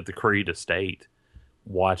 but at the Creed estate,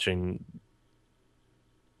 watching.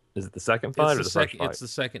 Is it the second fight or the first fight? It's the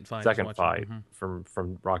second fight. Second fight from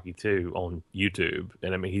Rocky 2 on YouTube.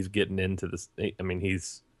 And, I mean, he's getting into this. I mean,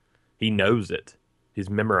 he knows it. He's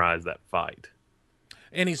memorized that fight.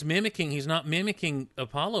 And he's not mimicking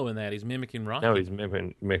Apollo in that. He's mimicking Rocky. No, he's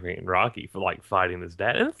mimicking Rocky for, fighting his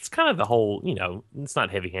dad. And it's kind of the whole, it's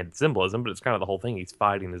not heavy-handed symbolism, but it's kind of the whole thing. He's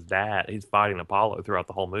fighting his dad. He's fighting Apollo throughout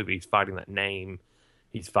the whole movie. He's fighting that name.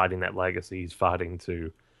 He's fighting that legacy. He's fighting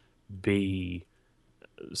to be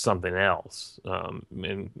something else.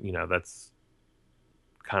 And, that's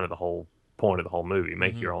kind of the whole point of the whole movie.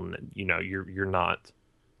 Make your own, you're not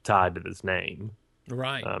tied to this name.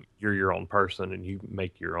 Right. You're your own person, and you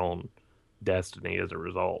make your own destiny as a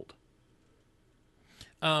result.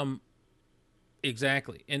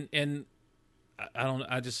 Exactly. And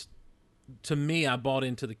to me, I bought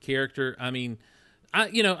into the character. I mean,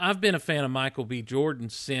 I've been a fan of Michael B. Jordan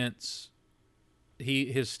since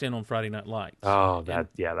his stint on Friday Night Lights. Oh,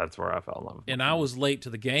 that's where I fell in love with him. And I was late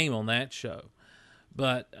to the game on that show.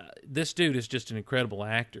 But this dude is just an incredible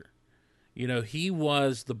actor. He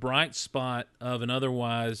was the bright spot of an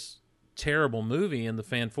otherwise terrible movie in The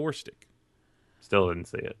Fantastic. Still didn't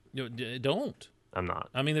see it. Don't. I'm not.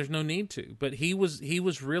 I mean, there's no need to. But he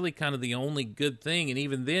was really kind of the only good thing. And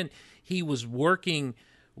even then, he was working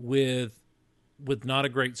with not a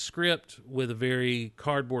great script, with a very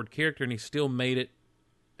cardboard character, and he still made it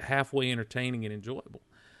halfway entertaining and enjoyable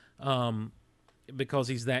because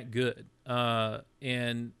he's that good.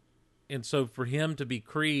 And so for him to be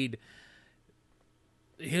Creed,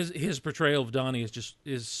 his portrayal of Donnie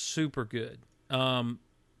is super good.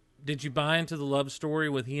 Did you buy into the love story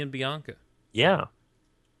with he and Bianca? Yeah.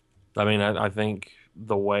 I mean, I think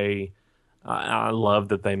the way I love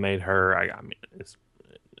that they made her. I mean,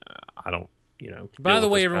 I don't, By deal the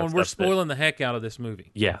with way, this kind everyone, of we're stuff that- spoiling the heck out of this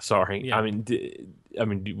movie. Yeah, sorry. Yeah. I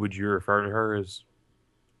mean, would you refer to her as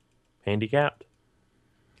handicapped?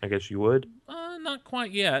 I guess you would. Not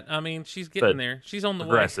quite yet. I mean, she's getting But there. She's on the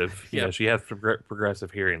Progressive. way. You know, she has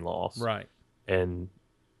progressive hearing loss. Right. And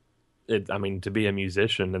I mean, to be a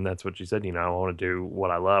musician, and that's what she said. I want to do what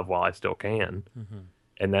I love while I still can,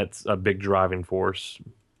 and that's a big driving force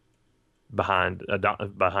behind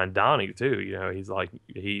Donnie too. He's like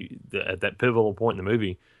at that pivotal point in the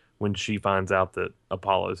movie when she finds out that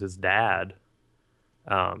Apollo's his dad.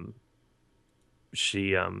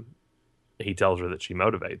 He tells her that she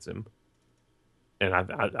motivates him, and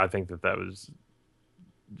I think that was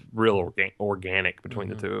real organic between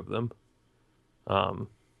the two of them.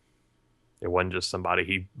 It wasn't just somebody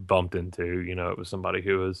he bumped into, it was somebody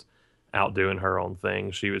who was out doing her own thing.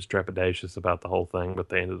 She was trepidatious about the whole thing, but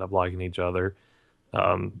they ended up liking each other.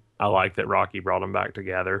 I like that Rocky brought them back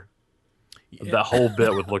together. Yeah. The whole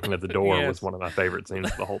bit with looking at the door was one of my favorite scenes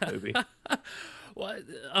of the whole movie. Well,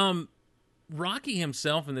 Rocky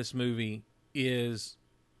himself in this movie is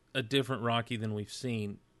a different Rocky than we've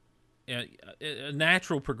seen. A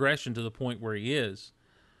natural progression to the point where he is,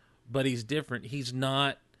 but he's different. He's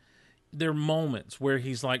not. There are moments where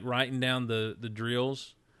he's like writing down the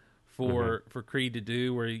drills for Creed to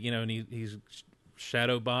do, where and he's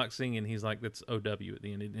shadow boxing, and he's like, that's OW at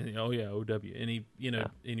the end. And, oh yeah, OW, and he and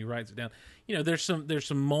he writes it down. There's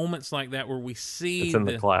some moments like that where we see it's in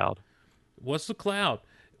the cloud. What's the cloud?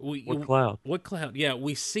 What cloud? What cloud? Yeah,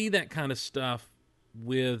 we see that kind of stuff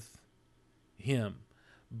with him,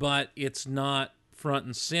 but it's not front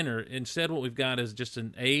and center. Instead, what we've got is just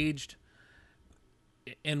an aged.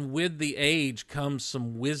 And with the age comes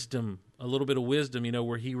some wisdom, a little bit of wisdom,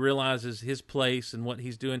 where he realizes his place and what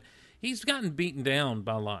he's doing. He's gotten beaten down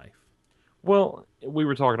by life. Well, we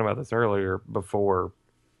were talking about this earlier before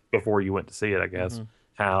you went to see it, I guess,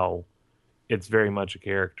 how it's very much a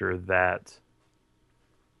character that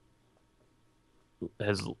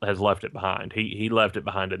has left it behind. He left it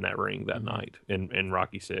behind in that ring that night in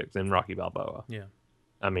Rocky VI, in Rocky Balboa. Yeah.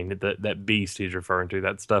 I mean, that beast he's referring to,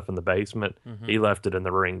 that stuff in the basement, he left it in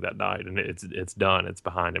the ring that night, and it's done. It's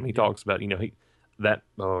behind him. He talks about,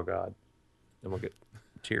 oh God, I'm gonna get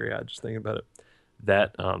teary-eyed just thinking about it.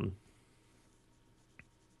 That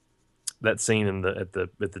scene at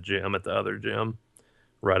the gym, at the other gym,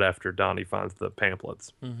 right after Donnie finds the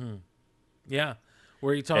pamphlets. Yeah,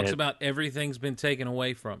 where he talks about everything's been taken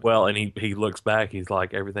away from him. Well, and he looks back. He's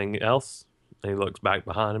like, everything else. And he looks back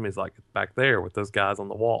behind him. He's like, it's back there with those guys on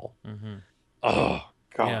the wall. Oh,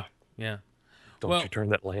 God. Yeah. Don't you turn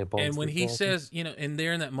that lamp on. And when he says, and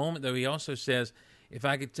there in that moment, though, he also says, if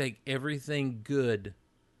I could take everything good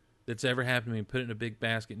that's ever happened to me and put it in a big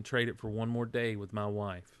basket and trade it for one more day with my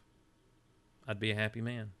wife, I'd be a happy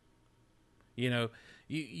man.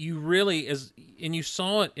 You really, and you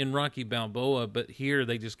saw it in Rocky Balboa, but here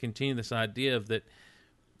they just continue this idea of that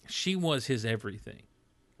she was his everything.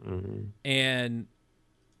 And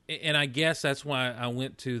I guess that's why I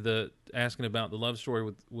went to the asking about the love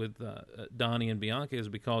story with Donnie and Bianca, is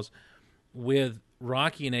because with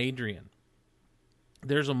Rocky and Adrian,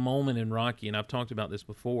 there's a moment in Rocky, and I've talked about this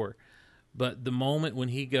before, but the moment when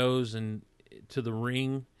he goes to the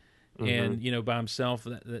ring and by himself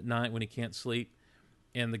that night when he can't sleep,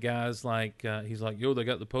 and the guy's like, he's like, yo, they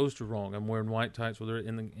got the poster wrong. I'm wearing white tights with her,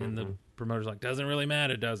 and the promoter's like, doesn't really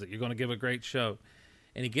matter, does it? You're going to give a great show.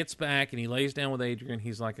 And he gets back and he lays down with Adrian.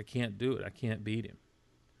 He's like, I can't do it. I can't beat him.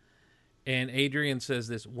 And Adrian says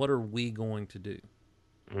this, what are we going to do?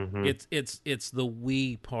 It's the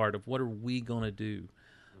we part of what are we going to do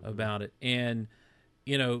about it. And,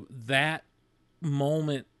 that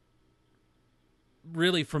moment,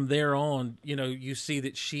 really from there on, you see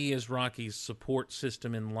that she is Rocky's support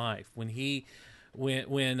system in life. When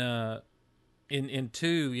in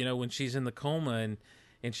 2, when she's in the coma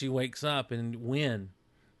and she wakes up and win.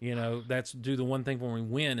 That's do the one thing for me,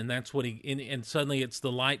 win, and that's what and suddenly it's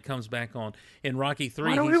the light comes back on. In Rocky 3,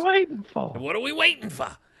 what are we waiting for? What are we waiting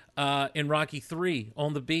for? In Rocky 3,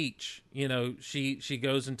 on the beach, she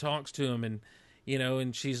goes and talks to him, and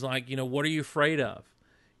and she's like, what are you afraid of?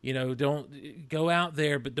 Don't go out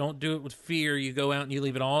there, but don't do it with fear. You go out and you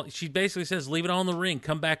leave it all. She basically says, leave it all in the ring.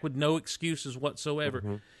 Come back with no excuses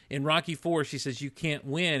whatsoever. In Rocky 4, she says, you can't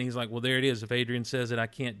win. He's like, well, there it is. If Adrian says it, I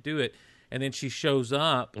can't do it. and then she shows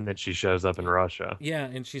up. And then she shows up in Russia. Yeah,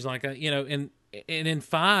 and she's like, and in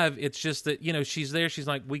 5, it's just that she's there. She's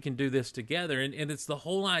like, we can do this together, and it's the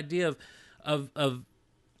whole idea of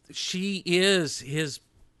she is his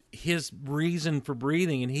reason for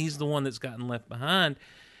breathing, and he's the one that's gotten left behind,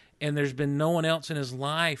 and there's been no one else in his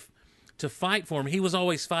life to fight for him. He was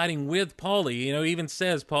always fighting with Paulie. He even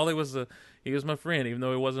says Paulie was my friend, even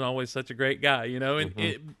though he wasn't always such a great guy.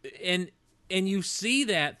 And and you see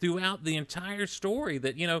that throughout the entire story.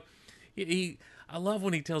 That I love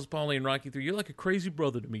when he tells Paulie in Rocky 3, "You're like a crazy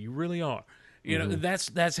brother to me. You really are."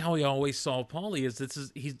 That's how he always saw Paulie. Is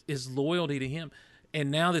his loyalty to him.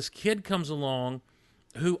 And now this kid comes along,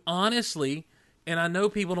 who honestly, and I know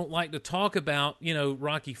people don't like to talk about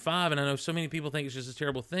Rocky 5, and I know so many people think it's just a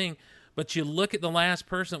terrible thing. But you look at the last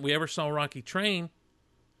person that we ever saw Rocky train,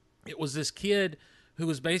 it was this kid who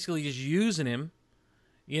was basically just using him,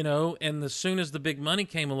 and as soon as the big money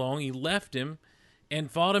came along, he left him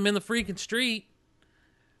and fought him in the freaking street,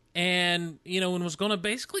 and, and was going to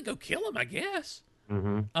basically go kill him, I guess.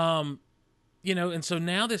 Mm-hmm. And so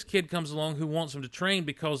now this kid comes along who wants him to train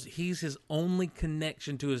because he's his only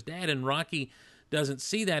connection to his dad, and Rocky doesn't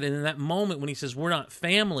see that. And in that moment when he says, "We're not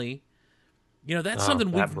family," that's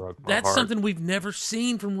something we've never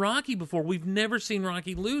seen from Rocky before. We've never seen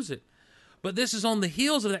Rocky lose it. But this is on the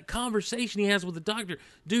heels of that conversation he has with the doctor.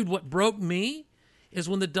 Dude, what broke me is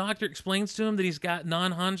when the doctor explains to him that he's got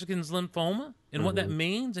non-Hodgkin's lymphoma and what that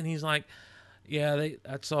means, and he's like, "Yeah, I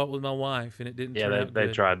saw it with my wife, and it didn't turn out good."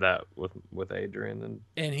 They tried that with Adrian,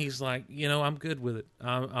 and he's like, "I'm good with it.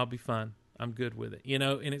 I'll be fine. I'm good with it."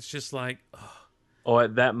 And it's just like,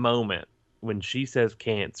 at that moment when she says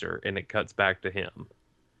cancer and it cuts back to him,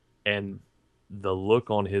 and the look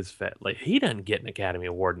on his face, like, he doesn't get an Academy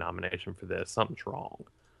Award nomination for this. Something's wrong.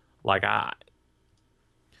 Like,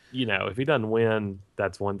 if he doesn't win,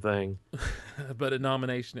 that's one thing. But a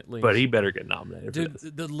nomination at least. But he better get nominated for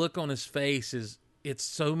this. The look on his face it's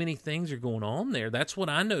so many things are going on there. That's what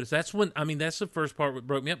I noticed. That's the first part that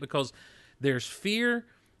broke me up, because there's fear,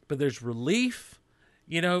 but there's relief,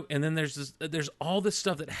 and then there's all this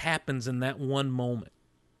stuff that happens in that one moment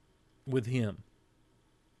with him,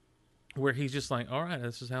 where he's just like, all right,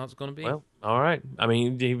 this is how it's going to be. Well, all right. I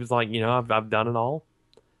mean, he was like, I've done it all,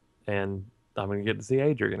 and I'm going to get to see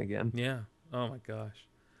Adrian again. Yeah. Oh my gosh.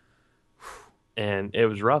 And it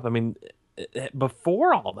was rough. I mean,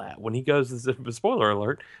 before all that, when he goes, spoiler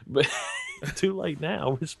alert, but too late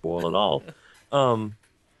now. We spoil it all.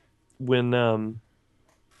 When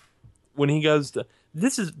he goes to,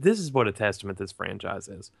 this is what a testament this franchise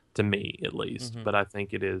is, to me at least. But I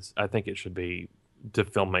think it is. I think it should be to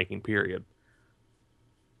filmmaking. Period.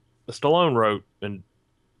 Stallone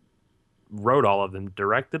wrote all of them,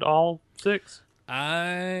 directed all 6.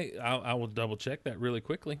 I will double check that really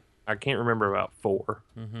quickly. I can't remember about 4.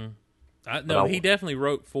 No, he definitely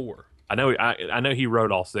wrote 4. I know he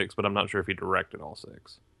wrote all 6, but I'm not sure if he directed all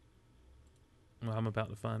 6. Well, I'm about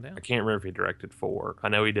to find out. I can't remember if he directed 4. I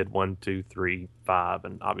know he did 1, 2, 3, 5,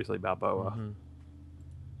 and obviously Balboa.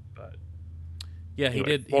 But yeah,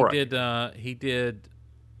 anyway, he did.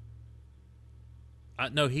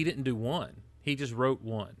 No, he didn't do 1. He just wrote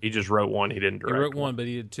 1. He just wrote 1. He didn't direct. He wrote 1, but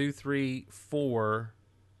he did 2, 3, 4,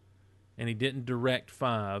 and he didn't direct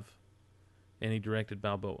 5, and he directed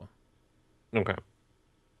Balboa. Okay.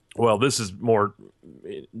 Well, this is more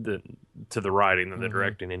to the writing than the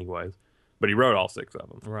directing, anyways. But he wrote all 6 of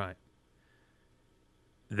them. Right.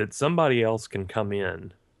 That somebody else can come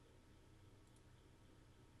in,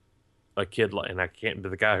 a kid like, and I can't, but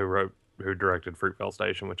the guy who directed Fruitvale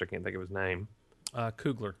Station, which I can't think of his name.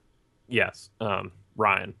 Coogler. Yes,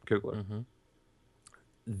 Ryan Coogler.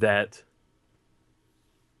 That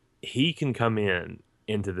he can come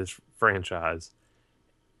into this franchise,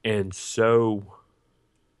 and so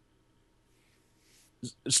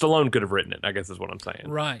Stallone could have written it, I guess is what I'm saying.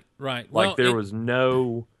 Right. Like, there was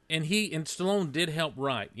no... And Stallone did help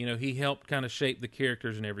write. He helped kind of shape the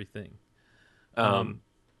characters and everything. And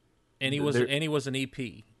he was an EP.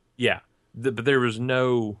 Yeah. But there was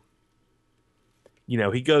no...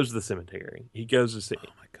 he goes to the cemetery. He goes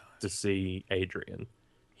to see Adrian.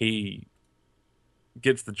 He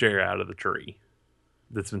gets the chair out of the tree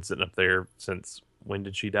that's been sitting up there since... When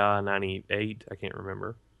did she die? 98? I can't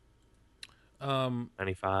remember.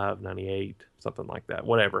 95, 98, something like that.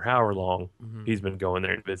 Whatever, however long he's been going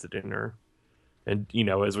there and visiting her. And,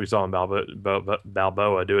 as we saw in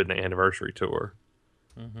Balboa doing the anniversary tour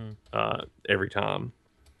every time.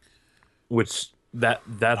 Which,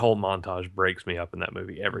 that whole montage breaks me up in that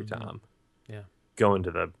movie every time. Yeah. Going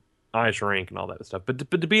to the ice rink and all that stuff. But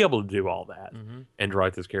to be able to do all that and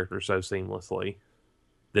write this character so seamlessly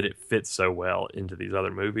that it fits so well into these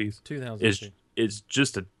other movies. 2002. Is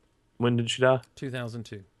just a. When did she die?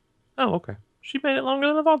 2002. Oh, okay. She made it longer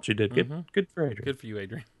than I thought she did. Good, Mm-hmm. good for Adrian. Good for you,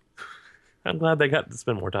 Adrian. I'm glad they got to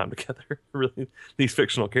spend more time together. Really, these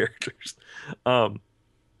fictional characters. I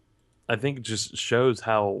think it just shows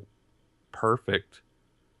how perfect.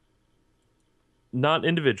 Not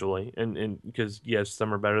individually, and because yes,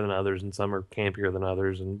 some are better than others, and some are campier than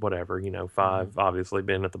others, and whatever. You know, 5 obviously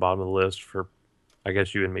been at the bottom of the list for, I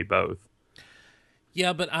guess, you and me both.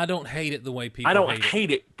 Yeah, but I don't hate it the way people I don't hate it.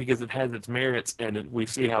 hate it because it has its merits, and we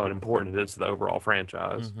see how important it is to the overall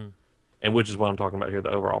franchise, Mm-hmm. and which is what I'm talking about here. The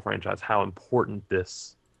overall franchise, how important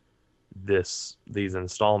these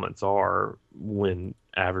installments are when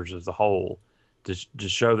averaged as a whole. To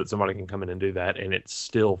show that somebody can come in and do that, and it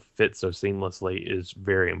still fits so seamlessly, is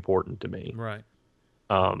very important to me. Right.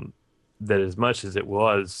 That as much as it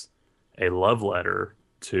was a love letter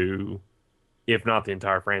to, if not the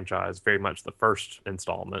entire franchise, very much the first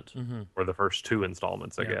installment or the first 2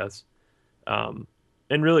 installments, I guess, and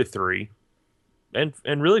really 3, and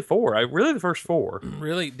really 4. Really the first 4,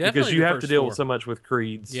 Really, definitely because you the have first to deal 4. with so much with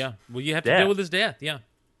Creed's. Yeah. Well, you have to death. deal with his death. Yeah.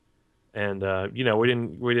 And you know, we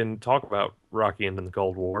didn't talk about Rocky ending the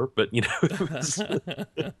Cold War, but you know, it was,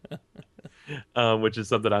 which is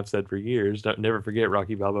something I've said for years. Don't never forget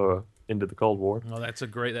Rocky Balboa into the Cold War. Oh, that's a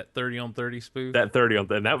great, that 30 on 30 spoof. That 30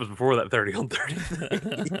 on, and that was before that 30 on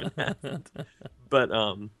 30. But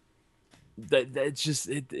that's just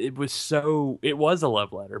it was so, it was a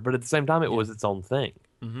love letter, but at the same time it was its own thing,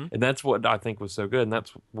 and that's what I think was so good, and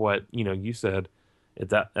that's what, you know, you said at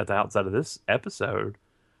the outside of this episode.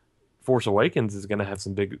 Force Awakens is going to have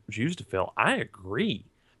some big shoes to fill. I agree,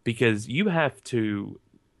 because you have to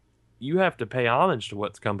pay homage to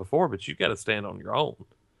what's come before, but you got to stand on your own.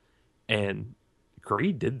 And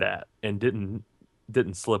Creed did that and didn't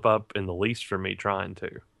slip up in the least for me trying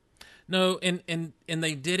to. No, and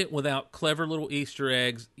they did it without clever little Easter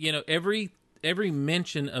eggs. You know, every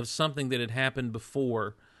mention of something that had happened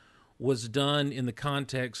before was done in the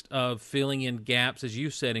context of filling in gaps, as you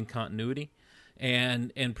said, in continuity.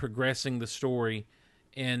 And progressing the story,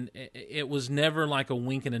 and it was never like a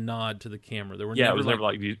wink and a nod to the camera. There were it was never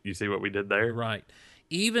like you see what we did there, right?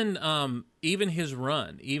 Even his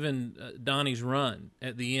run, Donnie's run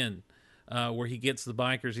at the end, where he gets the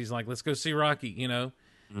bikers, he's like, "Let's go see Rocky," you know,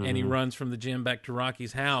 and he runs from the gym back to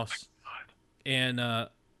Rocky's house, and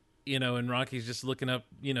you know, and Rocky's just looking up,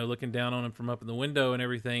 you know, looking down on him from up in the window and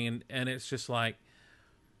everything, and it's just like,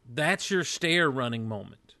 that's your stair running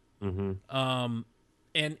moment.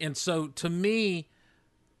 And so to me,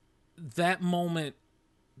 that moment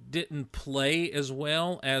didn't play as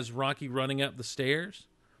well as Rocky running up the stairs,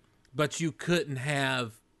 but you couldn't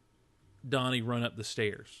have Donnie run up the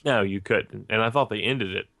stairs. No, you couldn't. And I thought they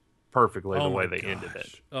ended it perfectly the way they ended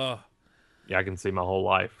it. Yeah, I can see my whole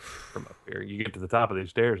life from up here. You get to the top of these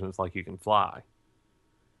stairs and it's like you can fly.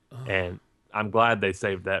 And I'm glad they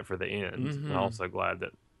saved that for the end. I'm also glad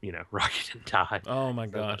that, you know, Rocky didn't die. Oh my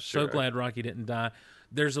gosh. So glad Rocky didn't die.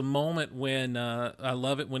 There's a moment when, I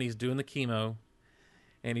love it when he's doing the chemo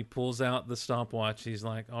and he pulls out the stopwatch. He's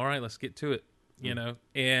like, all right, let's get to it, you know?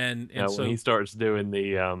 And so when he starts doing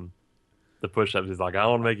the push-ups, he's like, I don't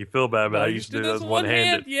want to make you feel bad, but I used to do those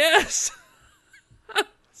one-handed. Yes.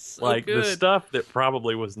 So like good. The stuff that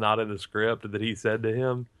probably was not in the script that he said to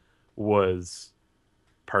him was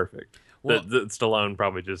perfect. Well, the Stallone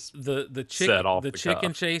probably just set off the chicken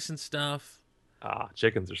cuff. chase and stuff.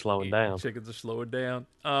 Chickens are slowing down. Chickens are slowing down.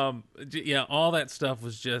 Yeah, all that stuff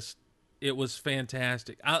was just, it was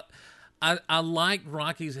fantastic. I like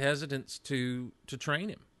Rocky's hesitance to train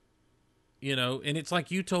him. You know, and it's like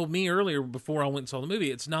you told me earlier before I went and saw the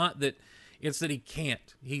movie. It's not that, it's that he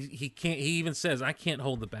can't. He can't. He even says, I can't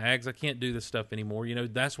hold the bags. I can't do this stuff anymore. You know,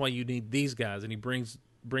 that's why you need these guys. And he brings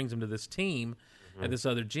them to this team at this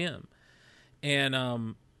other gym.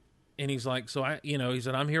 And he's like, so he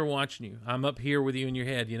said, I'm here watching you. I'm up here with you in your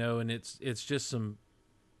head, you know, and it's just some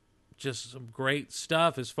great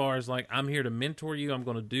stuff as far as like, I'm here to mentor you. I'm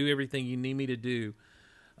going to do everything you need me to do.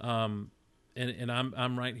 And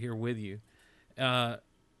I'm right here with you.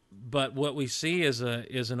 But what we see is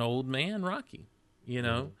an old man, Rocky, you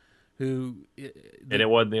know, who, and it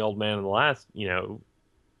wasn't the old man in the last,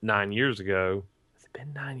 9 years ago. Has it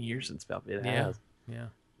been 9 years since Velvet? It has. Yeah.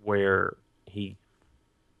 Where he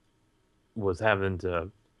was having to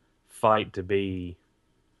fight to be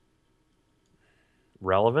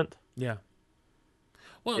relevant. Yeah.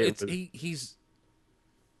 Well, he's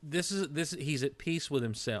at peace with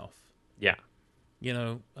himself. Yeah. You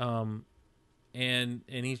know, and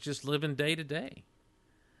he's just living day to day.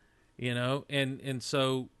 You know, and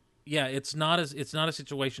so it's not a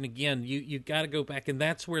situation. Again, you got to go back, and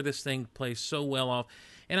that's where this thing plays so well off.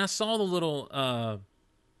 And I saw the little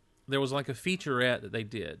there was like a featurette that they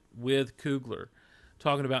did with Coogler,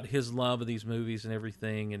 talking about his love of these movies and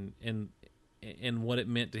everything, and what it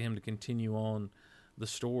meant to him to continue on the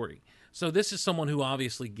story. So this is someone who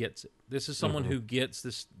obviously gets it. This is someone who gets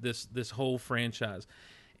this whole franchise,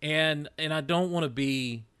 and I don't want to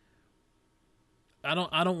be. I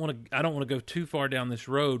don't want to go too far down this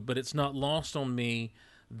road, but it's not lost on me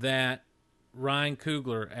that Ryan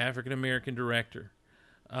Coogler, African American director,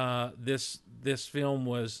 this film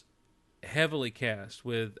was heavily cast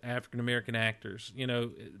with African American actors,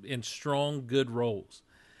 in strong, good roles.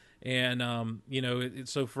 And,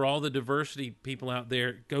 so for all the diversity people out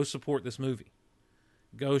there, go support this movie.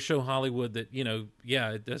 Go show Hollywood that,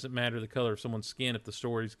 it doesn't matter the color of someone's skin if the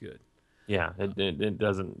story's good. Yeah, it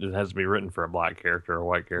doesn't. It has to be written for a black character or a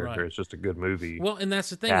white character. Right. It's just a good movie. Well, and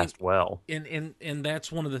that's the thing. Cast well. And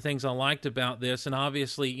that's one of the things I liked about this. And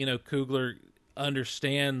obviously, Coogler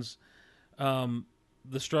understands the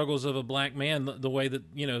struggles of a black man the way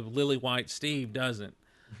that, Lily White Steve doesn't.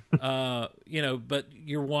 But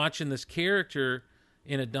you're watching this character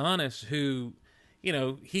in Adonis who,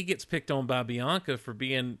 he gets picked on by Bianca for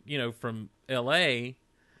being, from L.A.,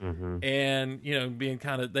 and, being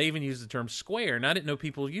kind of, they even use the term square, and I didn't know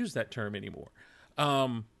people use that term anymore.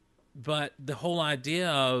 But the whole idea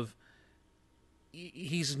of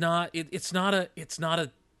he's not, it's not a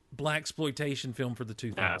blaxploitation film for the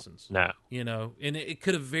 2000s. No. And it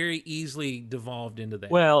could have very easily devolved into that.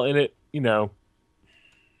 Well, and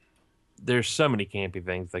there's so many campy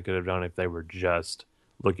things they could have done if they were just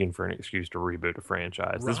looking for an excuse to reboot a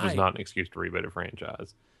franchise. Right. This was not an excuse to reboot a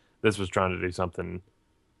franchise. This was trying to do something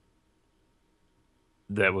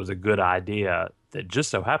that was a good idea that just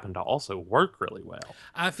so happened to also work really well.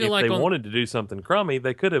 I feel if like they wanted to do something crummy,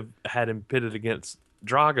 they could have had him pitted against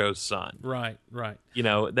Drago's son. Right.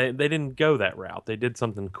 They didn't go that route. They did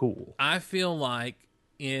something cool. I feel like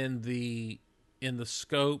in the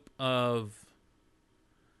scope of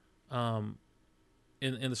in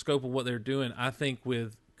the scope of what they're doing, I think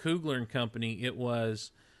with Coogler and company, it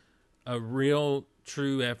was a real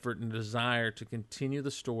true effort and desire to continue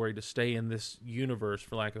the story, to stay in this universe,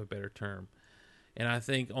 for lack of a better term. And I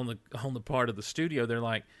think on the part of the studio, they're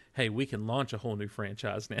like, hey, we can launch a whole new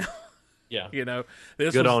franchise now. Yeah.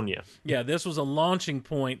 This Good on you. Yeah, this was a launching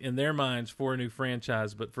point in their minds for a new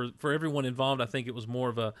franchise. But for everyone involved, I think it was more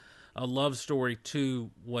of a love story to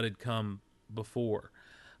what had come before.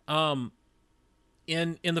 In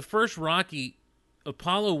the first Rocky,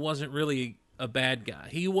 Apollo wasn't really a bad guy.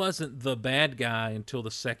 He wasn't the bad guy until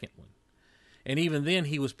the second one. And even then,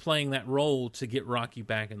 he was playing that role to get Rocky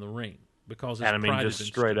back in the ring. Because his pride just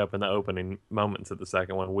straight up in the opening moments of the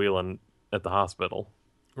second one, wheeling at the hospital.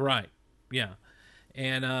 Right, yeah.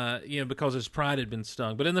 And, because his pride had been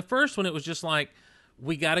stung. But in the first one, it was just like,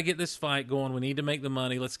 we got to get this fight going. We need to make the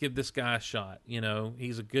money. Let's give this guy a shot.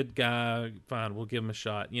 He's a good guy. Fine, we'll give him a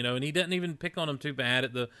shot. And he doesn't even pick on him too bad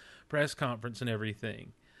at the press conference and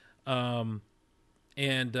everything. And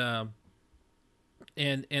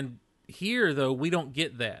here, though, we don't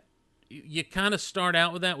get that. You kind of start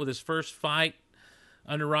out with that with his first fight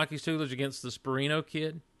under Rocky's tutelage against the Sperino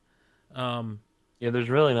kid. There's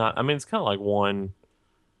really not. I mean, it's kind of like one.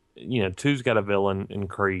 Two's got a villain in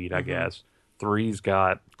Creed, I guess. Three's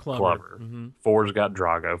got Clubber. 4's got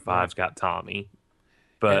Drago. 5's got Tommy.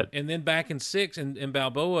 But and then back in 6 in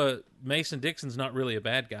Balboa, Mason Dixon's not really a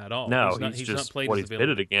bad guy at all. No, he's just not played what he's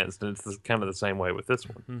pitted against, and it's kind of the same way with this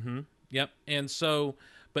one. Yep. And so,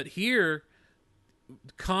 but here,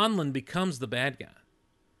 Conlon becomes the bad guy.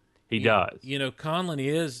 He does. Conlon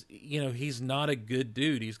is, he's not a good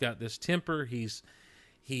dude. He's got this temper. He's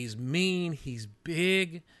mean. He's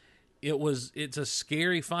big. It's a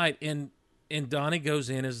scary fight, and Donnie goes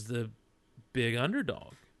in as the big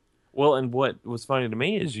underdog. Well, and what was funny to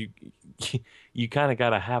me is you kind of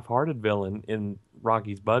got a half-hearted villain in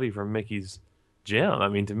Rocky's buddy from Mickey's gym. I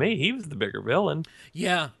mean, to me, he was the bigger villain.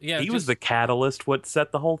 Yeah. He was the catalyst what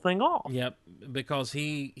set the whole thing off. Yep, because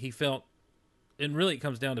he felt, and really it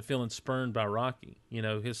comes down to feeling spurned by Rocky.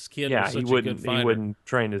 His kid was such a good fighter. He wouldn't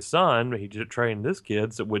train his son, but he just trained this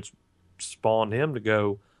kid, which spawned him to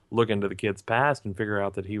go look into the kid's past and figure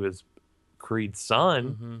out that he was Creed's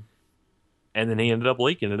son. And then he ended up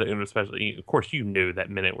leaking it, and especially, of course, you knew that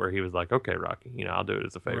minute where he was like, "Okay, Rocky, I'll do it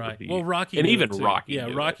as a favor right. to you." Well, Rocky, and knew even it too. Rocky,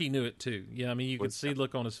 Rocky knew it too. Yeah, I mean, you could see the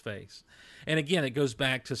look on his face. And again, it goes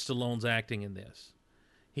back to Stallone's acting in this.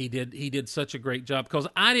 He did such a great job, because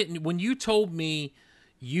I didn't. When you told me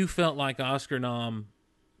you felt like Oscar nom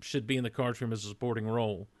should be in the cards for him as a supporting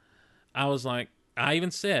role, I was like, I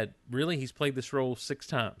even said, really, he's played this role 6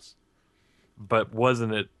 times. But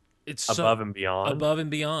wasn't it It's above and beyond? above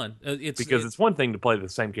and beyond. Because it's one thing to play the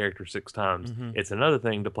same character 6 times. Mhm. It's another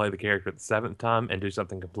thing to play the character the 7th time and do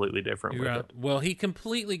something completely different with it. Well, he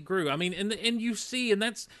completely grew. I mean, and you see, and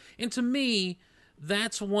to me,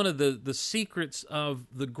 that's one of the secrets of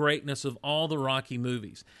the greatness of all the Rocky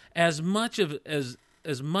movies. As much of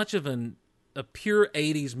a pure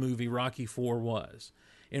 80s movie Rocky 4 was.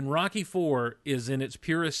 And Rocky 4 is in its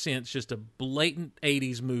purest sense just a blatant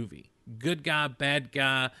 80s movie. Good guy, bad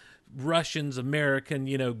guy, Russians, American,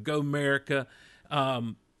 go America.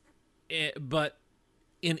 But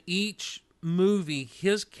in each movie,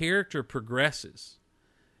 his character progresses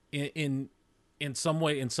in some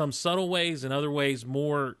way, in some subtle ways, in other ways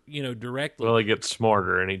more, directly. Well, he gets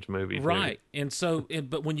smarter in each movie, too. Right. And so,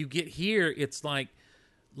 but when you get here, it's like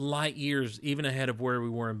light years even ahead of where we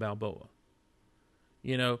were in Balboa.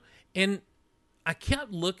 And I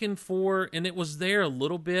kept looking for, and it was there a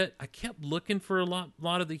little bit, I kept looking for a lot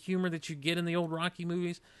of the humor that you get in the old Rocky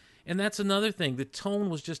movies. And that's another thing. The tone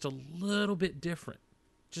was just a little bit different.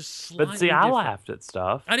 Just slightly But see, I laughed at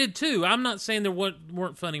stuff. I did too. I'm not saying there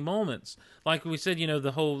weren't funny moments. Like we said,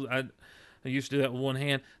 the whole, I used to do that with one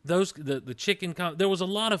hand. The chicken, there was a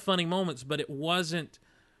lot of funny moments, but it wasn't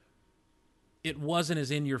as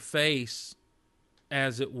in your face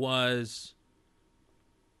as it was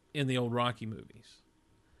in the old Rocky movies.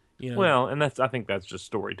 Well, and I think that's just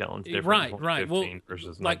storytelling. Different. Right. Well,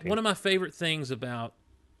 versus like 19. one of my favorite things about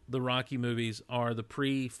the Rocky movies are the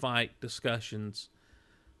pre-fight discussions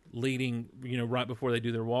leading, right before they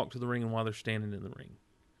do their walk to the ring and while they're standing in the ring.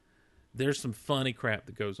 There's some funny crap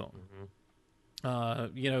that goes on.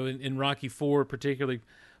 Mm-hmm. In Rocky 4 particularly,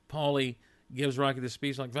 Paulie gives Rocky the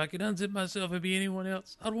speech like, if I could unzip myself and be anyone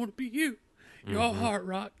else, I'd want to be you. You're all heart,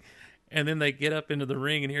 Rock. And then they get up into the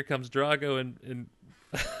ring, and here comes Drago, and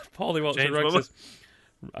Paulie walks in and says,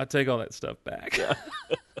 I take all that stuff back. Yeah.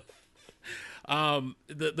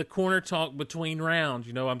 The corner talk between rounds,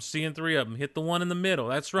 I'm seeing 3 of them. Hit the one in the middle.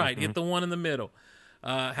 That's right. Mm-hmm. Hit the one in the middle.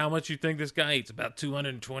 How much you think this guy eats? About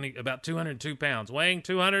 202 pounds. Weighing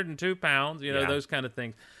 202 pounds, those kind of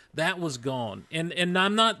things. That was gone. And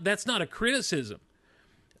that's not a criticism.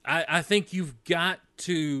 I think you've got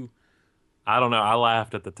to... I don't know. I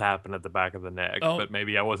laughed at the tapping at the back of the neck, but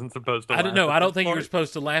maybe I wasn't supposed to. I don't know. I don't think you were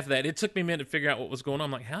supposed to laugh at that. It took me a minute to figure out what was going on.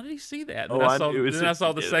 I'm like, how did he see that? And I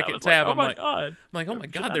saw the second tab. Oh my god! Oh my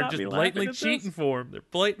god! They're just blatantly cheating for him. They're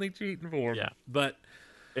blatantly cheating for him. Yeah. But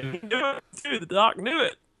and he knew it too. The doc knew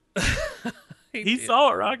it. he saw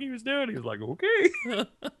what Rocky was doing. He was like, okay.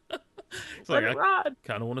 It's like, I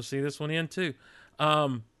kind of want to see this one in too. I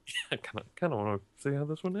kind of want to see how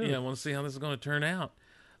this one is. Yeah, I want to see how this is going to turn out.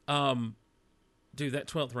 Dude, that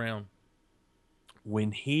 12th round.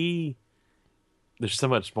 There's so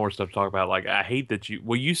much more stuff to talk about. Like, I hate that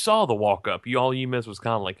you saw the walk up. All you missed was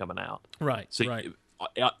Conley coming out. Right. So right.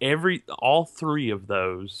 All 3 of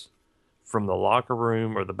those from the locker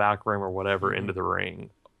room or the back room or whatever into the ring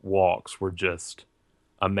walks were just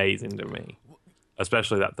amazing to me.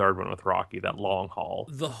 Especially that third one with Rocky, that long haul.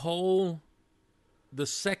 The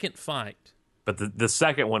second fight. But the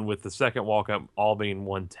second one with the second walk up all being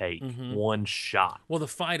one take, one shot. Well, the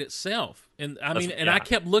fight itself. And I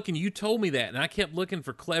kept looking, you told me that, and I kept looking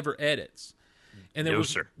for clever edits. And there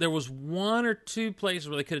was 1 or 2 places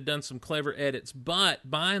where they could have done some clever edits, but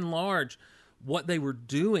by and large, what they were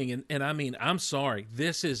doing, and I mean, I'm sorry,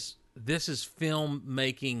 this is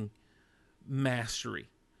filmmaking mastery.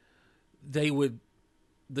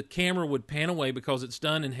 The camera would pan away because it's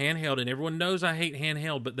done in handheld, and everyone knows I hate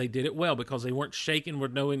handheld, but they did it well because they weren't shaking for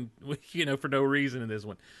no reason in this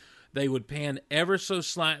one. They would pan ever so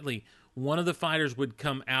slightly. One of the fighters would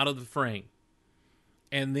come out of the frame,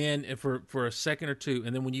 and then for a second or 2,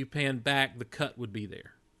 and then when you pan back, the cut would be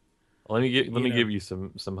there. Let me give you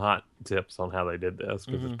some hot tips on how they did this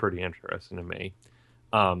because it's pretty interesting to me.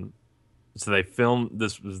 So they filmed.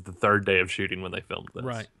 This was the 3rd day of shooting when they filmed this.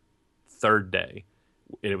 Right. 3rd day.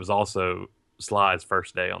 And it was also Sly's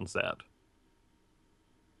first day on set.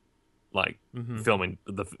 Like, filming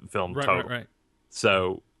the film total. Right.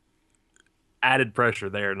 So, added pressure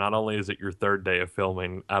there. Not only is it your 3rd day of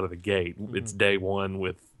filming out of the gate, it's day 1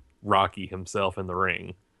 with Rocky himself in the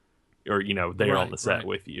ring. Or, they're on the set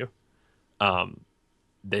with you.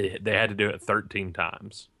 They had to do it 13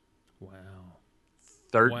 times. Wow.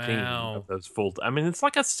 13 of those full... I mean, it's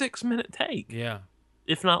like a 6-minute take. Yeah.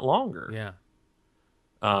 If not longer. Yeah.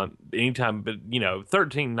 Anytime, but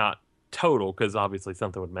 13 not total because obviously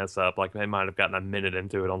something would mess up. Like they might have gotten a minute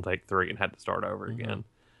into it on take 3 and had to start over again.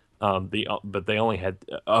 But they only had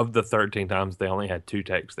of the 13 times they only had 2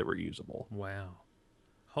 takes that were usable. Wow.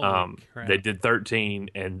 Holy crap. They did 13,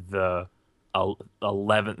 and the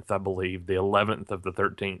 11th, I believe, the 11th of the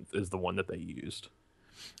 13th is the one that they used.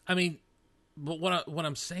 I mean, but what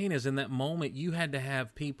I'm saying is, in that moment, you had to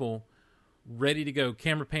have people ready to go.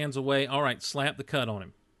 Camera pans away. All right, slap the cut on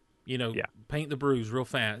him. Paint the bruise real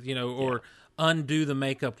fast. Or undo the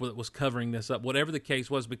makeup that was covering this up. Whatever the case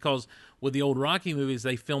was, because with the old Rocky movies,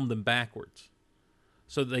 they filmed them backwards,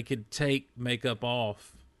 so that they could take makeup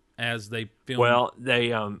off as they filmed. Well,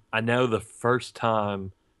 they I know the first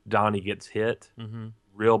time Donnie gets hit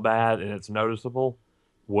real bad and it's noticeable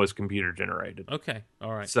was computer generated. Okay,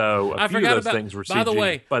 all right. So I forgot of those things were CG.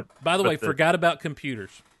 By the way, forgot about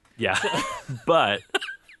computers. Yeah, but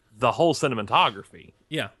the whole cinematography,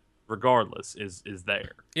 yeah, regardless, is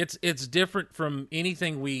there. It's different from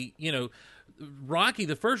anything Rocky.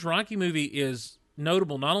 The first Rocky movie is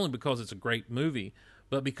notable not only because it's a great movie,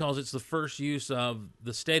 but because it's the first use of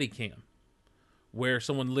the Steadicam, where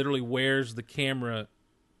someone literally wears the camera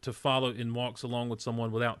to follow and walks along with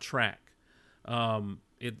someone without track.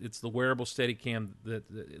 It's the wearable Steadicam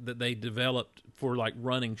that they developed for like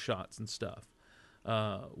running shots and stuff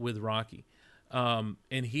with Rocky.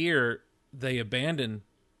 And here they abandon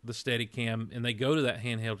the Steadicam and they go to that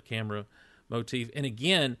handheld camera motif. And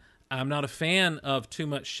again, I'm not a fan of too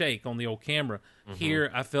much shake on the old camera.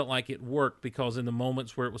 Here, I felt like it worked because in the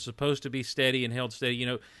moments where it was supposed to be steady and held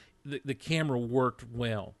steady, the camera worked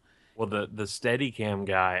well. Well, the Steadicam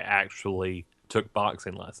guy actually took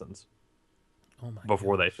boxing lessons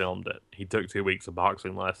before they filmed it. He took 2 weeks of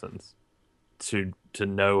boxing lessons to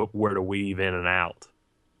know where to weave in and out.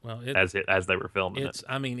 Well, as they were filming it.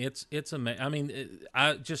 I mean, it's amazing. I mean,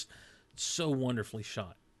 I just so wonderfully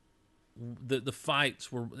shot. The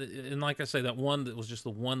fights were, and like I say, that one that was just the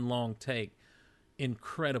one long take,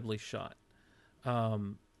 incredibly shot,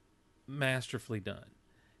 masterfully done,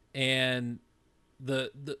 and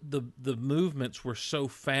the movements were so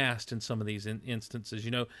fast in some of these instances.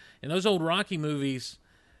 In those old Rocky movies,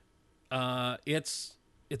 it's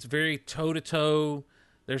very toe to toe.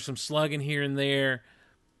 There's some slugging here and there.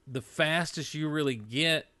 The fastest you really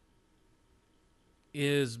get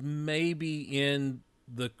is maybe in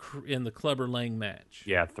the Clubber Lang match.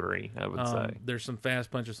 Yeah, 3, I would say. There's some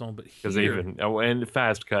fast punches on, but because and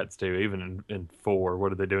fast cuts too. Even in 4, what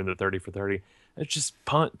did they do in the 30 for 30? It's just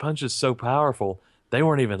punches so powerful they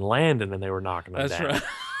weren't even landing and they were knocking them down. That's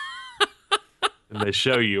right. And they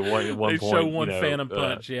show you one point. They show one phantom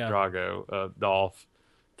punch. Yeah, Drago, Dolph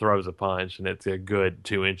throws a punch and it's a good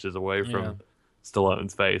 2 inches away from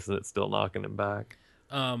Stallone's face and it's still knocking him back.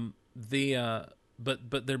 But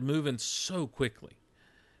they're moving so quickly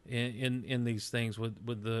in these things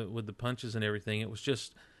with the punches and everything. It was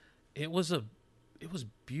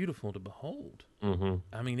beautiful to behold. Mm-hmm.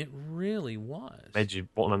 I mean, it really was. Made you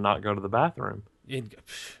want to not go to the bathroom.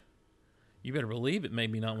 You better believe it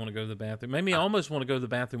made me not want to go to the bathroom. Made me almost want to go to the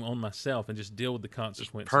bathroom on myself and just deal with the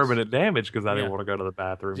consequences. Permanent damage because I didn't want to go to the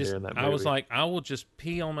bathroom during that movie. I was like, I will just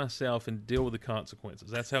pee on myself and deal with the consequences.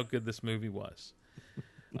 That's how good this movie was.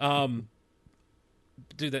 Do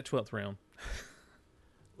that 12th round.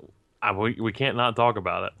 We can't not talk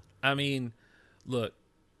about it. I mean, look,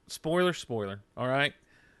 spoiler, all right?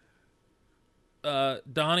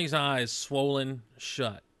 Donnie's eyes swollen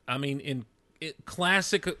shut. I mean,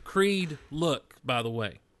 classic Creed look, by the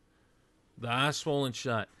way. The eyes swollen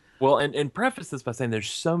shut. Well, and preface this by saying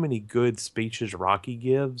there's so many good speeches Rocky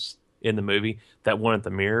gives in the movie. That one at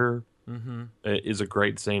the mirror is a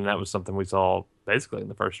great scene. That was something we saw basically in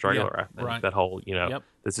the first trailer. I think. Right. That whole,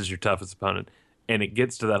 this is your toughest opponent. And it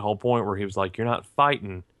gets to that whole point where he was like, you're not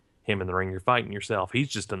fighting him in the ring, you're fighting yourself. He's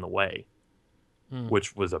just in the way,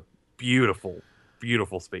 which was a beautiful,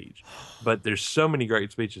 beautiful speech. But there's so many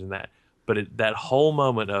great speeches in that. But that whole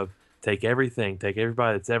moment of take everybody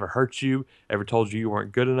that's ever hurt you, ever told you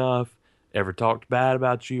weren't good enough, ever talked bad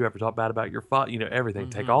about you, ever talked bad about your fight, everything.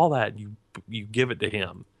 Take all that, you give it to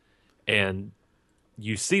him. And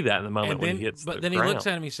you see that in the moment when he hits the ground. But then he looks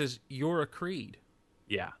at him, he says, you're a Creed.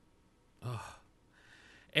 Yeah. Oh.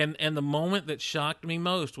 And the moment that shocked me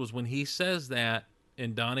most was when he says that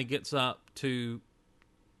and Donnie gets up to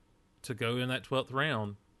go in that 12th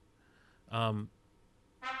round.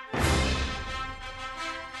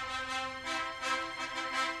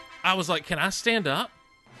 I was like, can I stand up?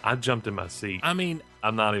 I jumped in my seat. I mean,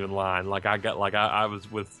 I'm not even lying. I was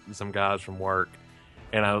with some guys from work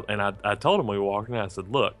and I told them we were walking and I said,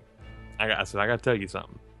 look, I got to tell you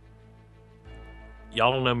something.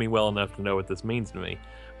 Y'all don't know me well enough to know what this means to me.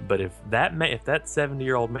 But if that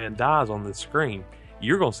 70-year-old man dies on this screen,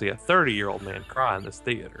 you're going to see a 30-year-old man cry in this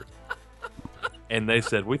theater. And they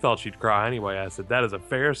said, we thought you'd cry anyway. I said, that is a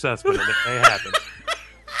fair assessment and it may happen.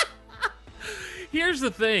 Here's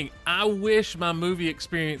the thing. I wish my movie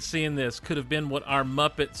experience seeing this could have been what our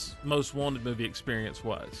Muppets Most Wanted movie experience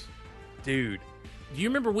was. Dude. Do you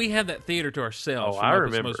remember we had that theater to ourselves? Oh, for I Muppets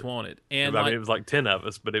remember. Most Wanted, and I mean, it was like 10 of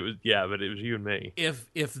us, but it was you and me. if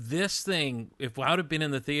this thing, if I would have been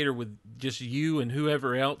in the theater with just you and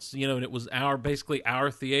whoever else, and it was basically our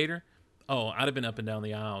theater, I'd have been up and down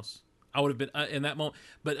the aisles. I would have been in that moment.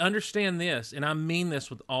 But understand this, and I mean this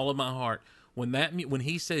with all of my heart. When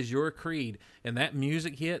he says "You're Creed" and that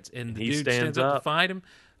music hits and the he dude stands up to up. fight him,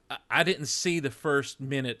 I didn't see the first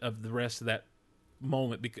minute of the rest of that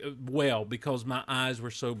moment because my eyes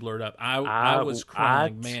were so blurred up. I was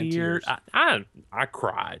crying, tears. I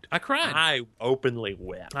cried. I openly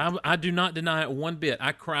wept. I do not deny it one bit.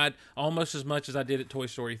 I cried almost as much as I did at Toy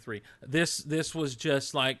Story 3. This was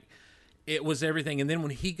just like, it was everything. And then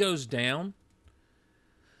when he goes down,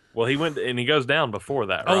 well, he goes down before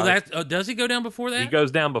that, right? Does he go down before that? He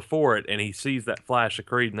goes down before it, and he sees that flash of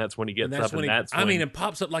Creed, and that's when he gets up, and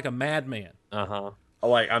pops up like a madman.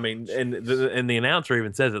 Like, I mean, and the announcer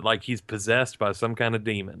even says it, like he's possessed by some kind of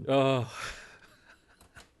demon. Oh.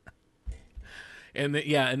 And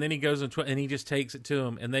then he goes and he just takes it to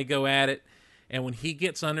him, and they go at it. And when he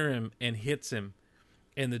gets under him and hits him,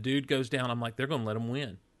 and the dude goes down, I'm like, they're going to let him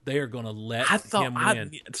win. They are going to let him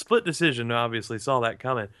win. Split decision, obviously saw that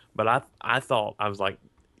coming, but I thought, I was like,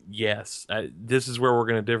 yes, this is where we're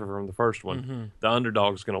going to differ from the first one. Mm-hmm. The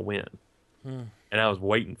underdog's going to win. And I was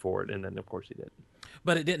waiting for it, and then of course he didn't.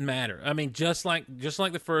 But it didn't matter. I mean, just like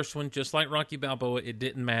the first one, just like Rocky Balboa, it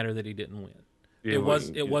didn't matter that he didn't win. It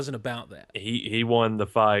wasn't about that. He won the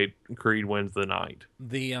fight. Creed wins the night.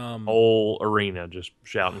 The whole arena just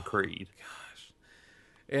shouting Creed. Gosh,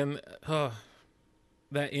 and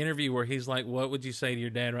that interview where he's like, "What would you say to your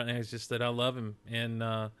dad right now?" It's just that I love him and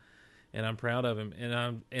I'm proud of him.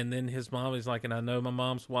 And then his mom is like, and I know my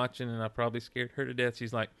mom's watching, and I probably scared her to death.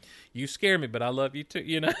 She's like, "You scare me, but I love you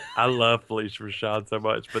too." I love Felicia Rashad so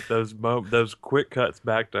much, but those quick cuts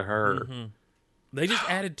back to her, they just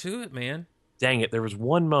added to it, man. Dang it! There was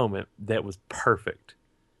one moment that was perfect.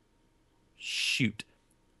 Shoot.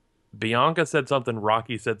 Bianca said something,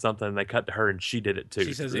 Rocky said something, and they cut to her, and she did it too.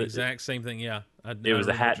 She says the exact same thing, yeah. It was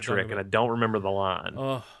a hat trick, and I don't remember the line.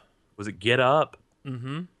 Oh. Was it "Get Up"?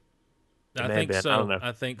 Mm-hmm. I think so. I don't know.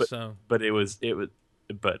 I think so. But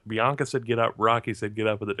but Bianca said "Get Up," Rocky said "Get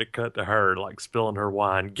Up," and then it cut to her, like, spilling her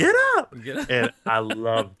wine. Get up! And I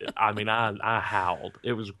loved it. I mean, I howled.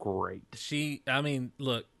 It was great.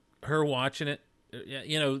 Look, her watching it,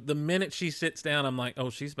 the minute she sits down, I'm like, oh,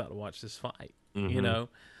 she's about to watch this fight. Mm-hmm.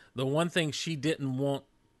 The one thing she didn't want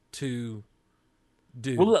to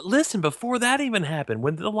do. Well, listen, before that even happened,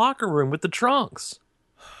 when the locker room with the trunks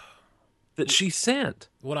that she sent.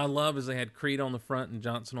 What I love is they had Creed on the front and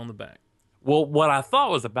Johnson on the back. Well, what I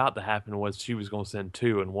thought was about to happen was she was going to send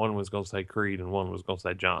two, and one was going to say Creed, and one was going to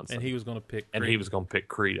say Johnson. And he was going to pick Creed. And he was going to pick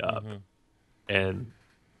Creed up. Mm-hmm. And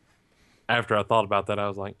after I thought about that, I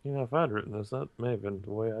was like, if I'd written this, that may have been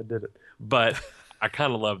the way I did it. But I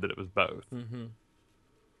kind of loved that it was both. Mm-hmm.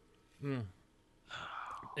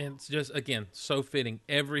 And it's just, again, so fitting.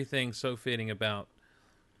 Everything so fitting about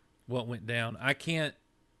what went down.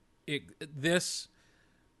 This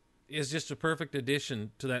is just a perfect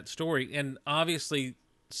addition to that story. And obviously,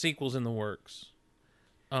 sequel's in the works.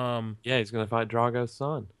 Yeah, he's going to fight Drago's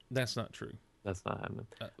son. That's not true. That's not happening.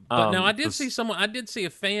 But now I did see a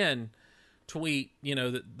fan tweet,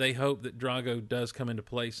 that they hope that Drago does come into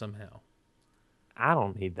play somehow. I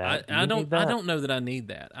don't need that. I don't know that I need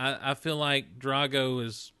that. I feel like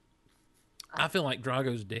Drago's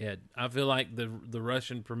dead. I feel like the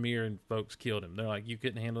Russian premier and folks killed him. They're like, you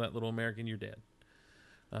couldn't handle that little American, you're dead.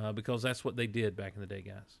 Because that's what they did back in the day,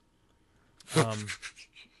 guys.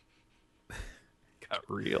 Got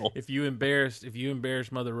real. If you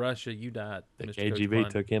embarrassed Mother Russia, you died. The KGB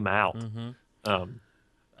took him out.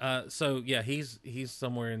 Mm-hmm. So yeah, he's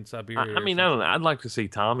somewhere in Siberia. I don't know. I'd like to see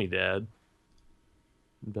Tommy dead,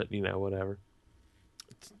 but whatever.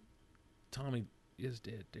 Tommy is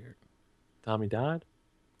dead, Derek. Tommy died?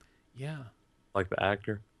 Yeah. Like the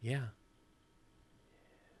actor? Yeah.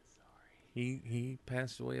 Sorry. He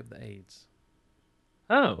passed away of the AIDS.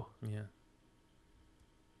 Oh. Yeah.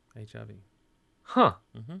 HIV. Huh.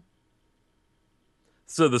 Mm-hmm.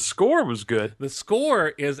 So the score was good. The score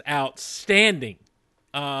is outstanding.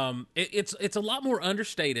 It's a lot more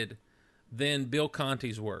understated than Bill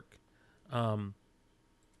Conti's work in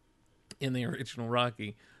the original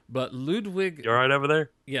Rocky. But Ludwig... You all right over there?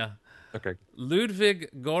 Yeah. Okay. Ludwig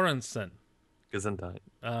Göransson. Gesundheit.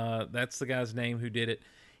 That's the guy's name who did it.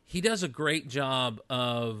 He does a great job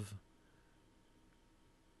of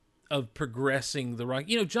of progressing the rock.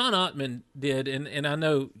 You know, John Ottman did, and I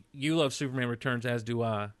know you love Superman Returns, as do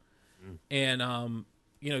I. And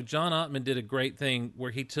you know, John Ottman did a great thing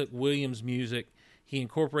where he took Williams' music, he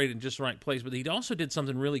incorporated it in just the right place, but he also did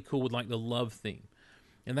something really cool with like the love theme.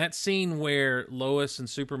 And that scene where Lois and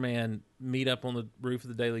Superman meet up on the roof of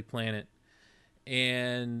the Daily Planet,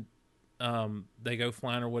 and they go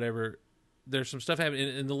flying or whatever. There's some stuff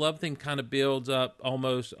happening, and the love theme kind of builds up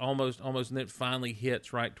almost, and then it finally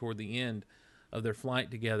hits right toward the end of their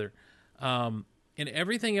flight together. And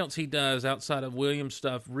everything else he does outside of Williams'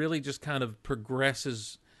 stuff really just kind of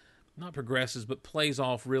not progresses, but plays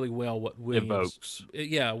off really well what Williams,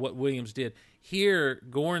 what Williams did. Here,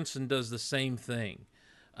 Göransson does the same thing.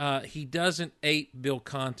 He doesn't ape Bill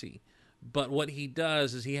Conti, but what he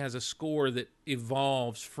does is he has a score that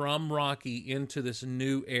evolves from Rocky into this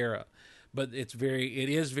new era. But it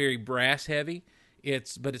is very brass heavy.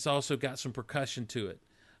 But it's also got some percussion to it.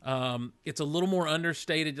 It's a little more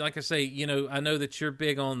understated. Like I say, you know, I know that you're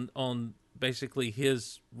big on basically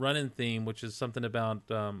his running theme, which is something about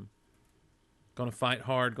going to fight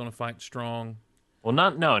hard, going to fight strong. Well,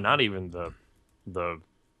 not even the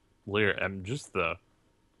lyric. I mean, just the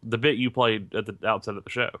bit you played at the outset of the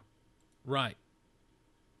show. Right.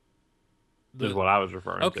 Is what I was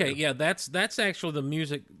referring to. Okay, yeah, that's actually the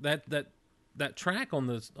music that track on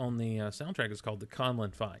the soundtrack is called the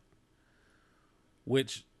Conlon Fight,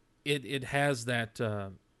 which it has that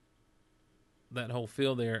whole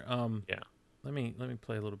feel there. Yeah. Let me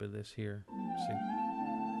play a little bit of this here. See.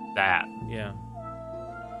 That. Yeah.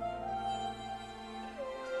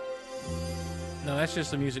 No, that's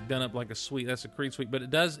just the music done up like a suite. That's a Creed suite, but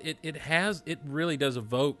it really does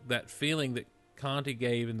evoke that feeling that Conti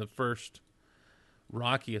gave in the first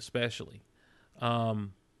Rocky, especially.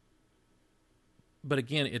 But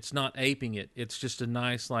again, it's not aping it. It's just a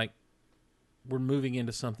nice, like, we're moving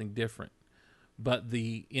into something different, but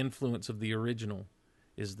the influence of the original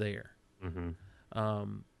is there. Mm-hmm.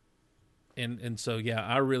 And so, yeah,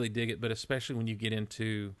 I really dig it, but especially when you get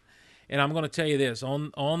into, and I'm going to tell you this,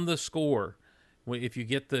 on the score, if you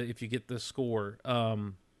get the score,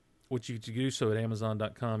 which you can do so at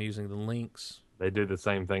Amazon.com using the links. They do the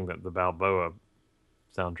same thing that the Balboa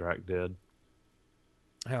soundtrack did.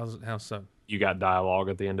 How so? You got dialogue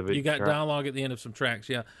at the end of it. You got dialogue at the end of some tracks,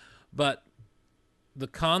 yeah. But the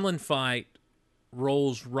Conlon Fight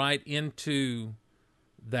rolls right into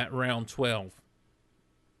that round 12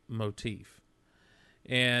 motif,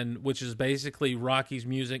 and which is basically Rocky's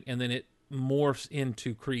music, and then it morphs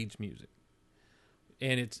into Creed's music.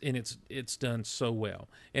 And it's done so well.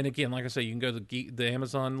 And again, like I say, you can go to the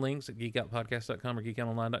Amazon links at geekoutpodcast.com or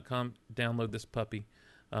geekoutonline.com, download this puppy,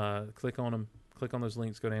 click on them. Click on those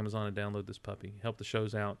links, go to Amazon and download this puppy. Help the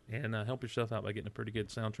shows out, and help yourself out by getting a pretty good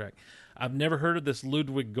soundtrack. I've never heard of this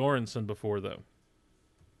Ludwig Göransson before, though.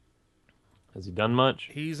 Has he done much?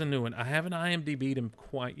 He's a new one. I haven't IMDb'd him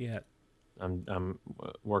quite yet. I'm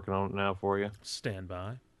working on it now for you. Stand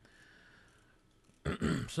by.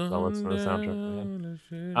 So listen to the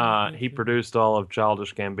soundtrack. He produced all of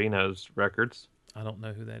Childish Gambino's records. I don't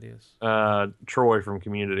know who that is. Troy from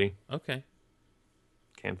Community. Okay.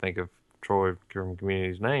 Can't think of Troy from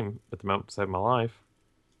Community's name at the moment to save my life.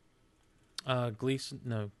 Gleason?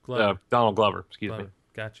 No, Glover. Donald Glover. Excuse Glover. me.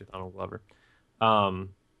 Gotcha. Donald Glover.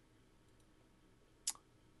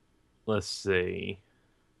 Let's see.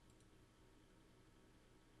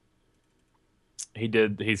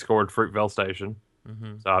 He scored Fruitvale Station.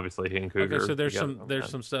 Mm-hmm. So obviously he and Cougar. Okay, so there's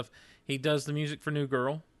some stuff. He does the music for New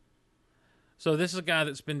Girl. So this is a guy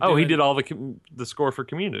that's been doing... Oh, he did all the score for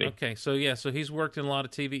Community. Okay, so yeah, so he's worked in a lot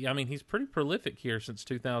of TV. I mean, he's pretty prolific here since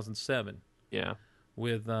 2007. Yeah.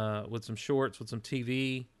 With some shorts, with some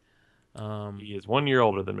TV. He is 1 year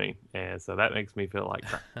older than me, and so that makes me feel like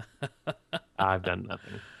crap. I've done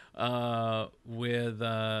nothing. Oh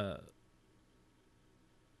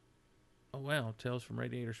wow, Tales from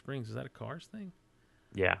Radiator Springs. Is that a Cars thing?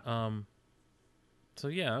 Yeah. So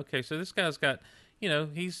yeah, okay. So this guy's got, you know,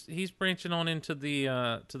 he's branching on into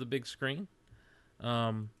the big screen. Good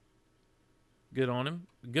on him.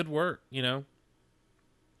 Good work, you know.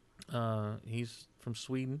 He's from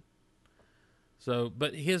Sweden. So,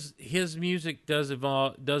 but his music does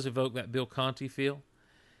evoke that Bill Conti feel,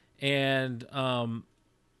 and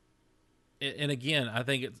again, I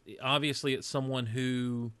think it's someone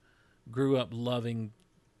who grew up loving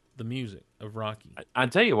the music of Rocky. I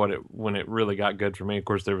tell you what, when it really got good for me, of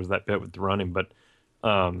course, there was that bit with the running, but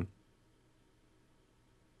I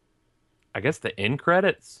guess the end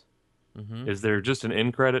credits. Mm-hmm. Is there just an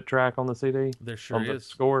end credit track on the CD? There sure on the is.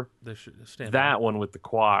 Score. There that one with the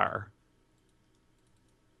choir.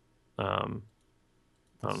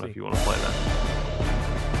 I don't know see. if you want to play that.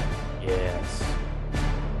 Yes.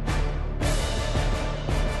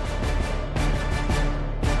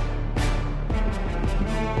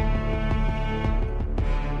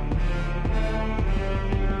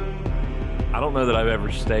 I don't know that I've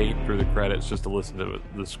ever stayed through the credits just to listen to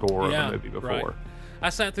the score of a movie before. Right.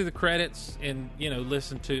 I sat through the credits and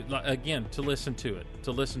listened to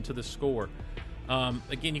listen to the score.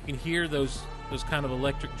 Again, you can hear those kind of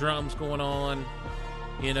electric drums going on,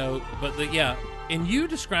 But and you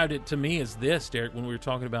described it to me as this, Derek, when we were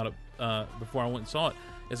talking about it before I went and saw it,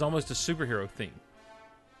 as almost a superhero theme.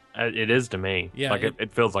 It is to me. Yeah,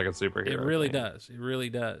 it feels like a superhero. It really theme. does. It really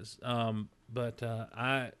does.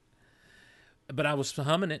 But I was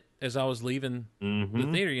humming it as I was leaving the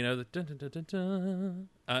theater. The dun, dun, dun, dun,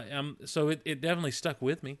 dun. So it definitely stuck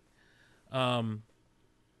with me. I'm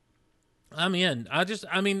in. I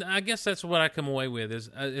guess that's what I come away with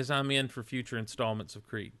is I'm in for future installments of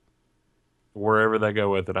Creed. Wherever they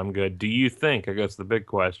go with it, I'm good. Do you think? I guess the big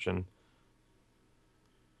question.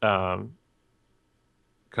 Come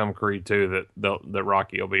Creed 2 that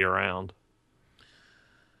Rocky will be around.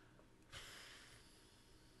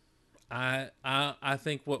 I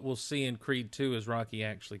think what we'll see in Creed 2 is Rocky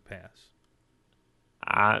actually pass.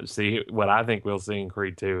 I see. What I think we'll see in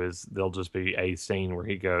Creed 2 is there'll just be a scene where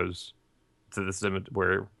he goes to the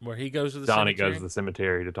cemetery, where he goes to the Donnie cemetery? goes to the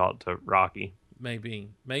cemetery to talk to Rocky. Maybe.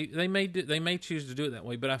 They may choose to do it that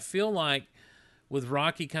way, but I feel like with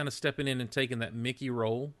Rocky kind of stepping in and taking that Mickey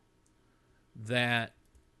role, that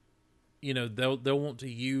they'll want to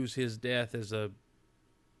use his death as a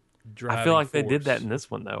driving I feel like force. they did that in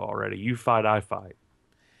this one though already. You fight, I fight.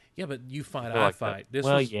 Yeah, but you fight, I I fight.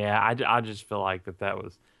 I just feel like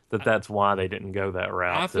that's why they didn't go that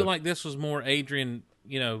route. I feel like this was more Adrian,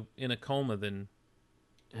 in a coma than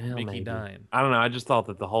Mickey maybe. dying. I don't know. I just thought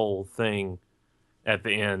that the whole thing at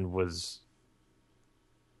the end was.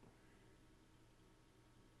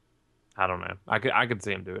 I don't know. I could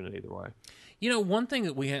see him doing it either way. One thing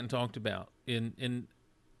that we hadn't talked about and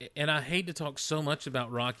I hate to talk so much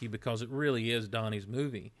about Rocky because it really is Donnie's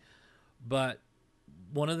movie, but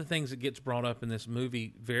one of the things that gets brought up in this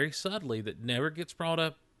movie very subtly that never gets brought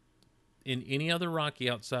up in any other Rocky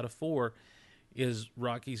outside of 4 is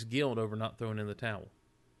Rocky's guilt over not throwing in the towel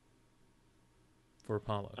for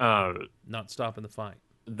Apollo, not stopping the fight.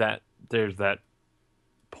 That there's that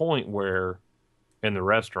point where in the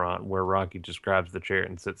restaurant where Rocky just grabs the chair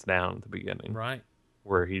and sits down at the beginning, right?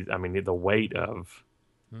 Where the weight of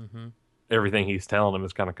everything he's telling him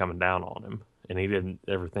is kind of coming down on him, and he didn't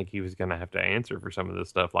ever think he was going to have to answer for some of this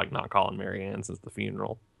stuff, like not calling Mary Ann since the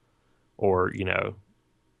funeral, or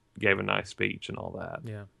gave a nice speech and all that.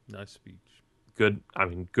 Yeah, nice speech. Good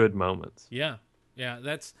moments. Yeah,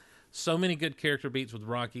 that's so many good character beats with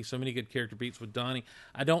Rocky, so many good character beats with Donnie.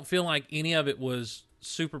 I don't feel like any of it was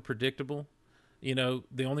super predictable.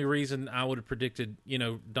 The only reason I would have predicted,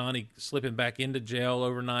 Donnie slipping back into jail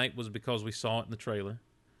overnight was because we saw it in the trailer.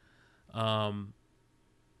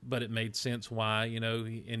 But it made sense why,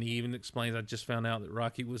 and he even explains, I just found out that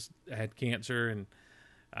Rocky had cancer and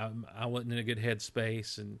I wasn't in a good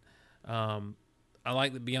headspace. And I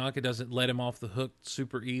like that Bianca doesn't let him off the hook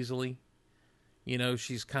super easily.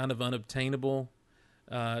 She's kind of unobtainable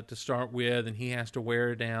to start with, and he has to wear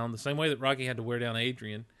her down the same way that Rocky had to wear down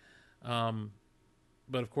Adrian.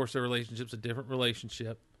 But of course, their relationship's a different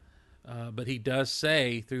relationship. But he does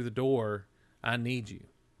say through the door, "I need you."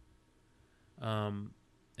 And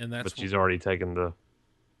that's. But she's already taken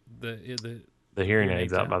the hearing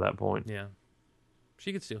aids out by that point. Yeah,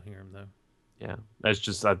 she could still hear him though. Yeah, that's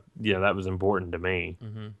just that was important to me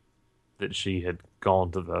that she had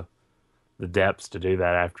gone to the depths to do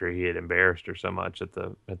that after he had embarrassed her so much at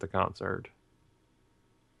the concert.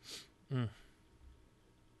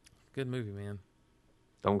 Good movie, man.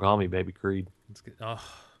 Don't call me Baby Creed. It's good. Oh,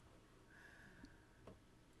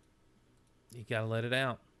 you gotta let it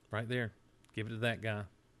out right there. Give it to that guy.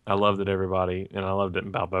 I loved it, everybody, and I loved it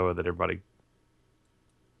in Balboa that everybody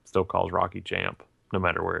still calls Rocky champ, no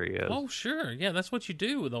matter where he is. Oh, sure, yeah, that's what you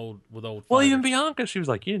do with old. Well, fighters. even Bianca, she was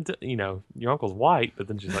like, "You didn't, your uncle's white," but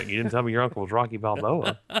then she's like, "You didn't tell me your uncle was Rocky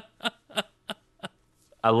Balboa."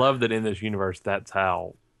 I love that in this universe, that's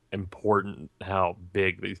how important, how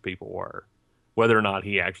big these people were. Whether or not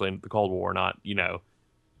he actually in the Cold War or not, it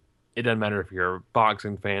doesn't matter if you're a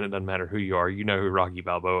boxing fan. It doesn't matter who you are. You know who Rocky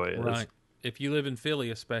Balboa is. Right. If you live in Philly,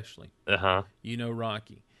 especially, you know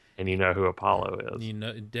Rocky, and you know who Apollo is. You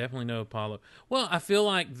definitely know Apollo. Well, I feel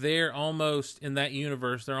like they're almost in that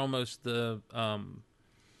universe. They're almost the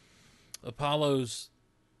Apollo's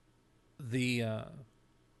the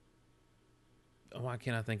why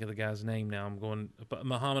can't I think of the guy's name now? I'm going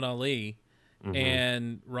Muhammad Ali, Mm-hmm.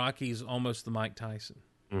 and Rocky's almost the Mike Tyson.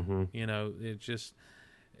 Mm-hmm. You know, it just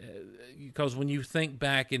because when you think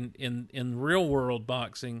back in real world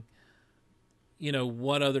boxing, you know,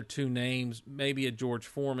 what other two names? Maybe a George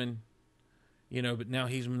Foreman, you know, but now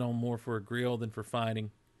he's known more for a grill than for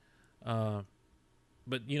fighting.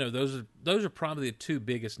 But you know, those are probably the two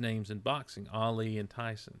biggest names in boxing, Ali and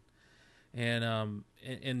Tyson.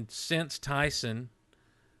 And since Tyson,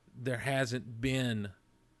 there hasn't been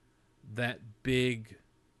that big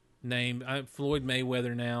name. Floyd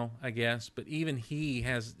Mayweather now, I guess, but even he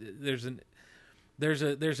has. There's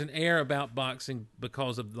an air about boxing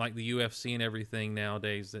because of like the UFC and everything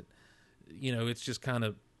nowadays that, you know, it's just kind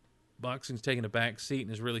of boxing's taken a back seat and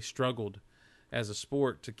has really struggled as a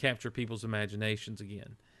sport to capture people's imaginations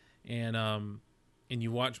again. And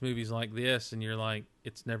you watch movies like this and you're like,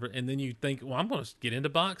 it's never, and then you think, well, I'm going to get into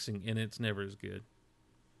boxing, and it's never as good.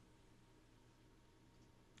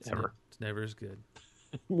 It's never as good.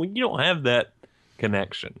 Well, you don't have that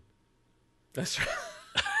connection. That's right.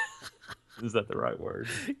 Is that the right word?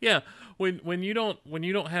 Yeah. When you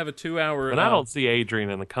don't have a 2 hour, When I don't see Adrian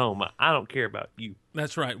in the coma, I don't care about you.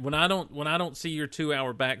 That's right. When I don't see your 2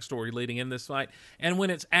 hour backstory leading in this fight, and when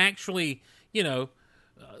it's actually, you know,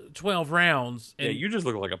 12 rounds, and you just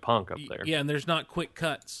look like a punk up there. Yeah, and there's not quick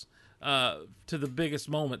cuts to the biggest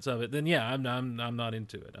moments of it. Then yeah, I'm not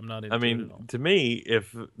into it. I'm not into it at all. To me,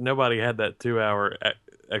 if nobody had that 2 hour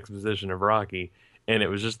exposition of Rocky, and it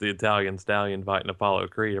was just the Italian stallion fighting Apollo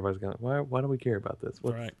Creed, everybody's going, why do we care about this?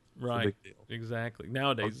 Right. The big deal? Exactly.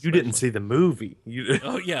 Nowadays, you didn't see the movie.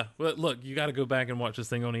 Oh yeah. Well, look, you got to go back and watch this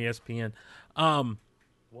thing on ESPN.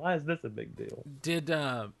 Why is this a big deal?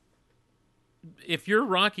 If you're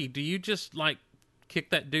Rocky, do you just like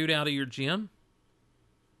kick that dude out of your gym?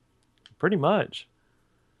 Pretty much.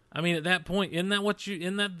 I mean, at that point, isn't that what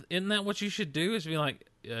you should do? Is be like,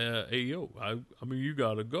 hey yo, I mean, you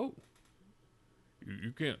gotta go.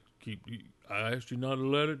 You can't keep. I asked you not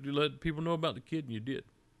to let people know about the kid, and you did.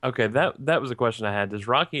 Okay, that was a question I had. Does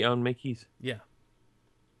Rocky own Mickey's? Yeah.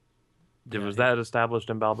 Was that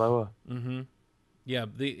established in Balboa? Mm-hmm. Yeah,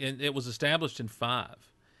 and it was established in 5.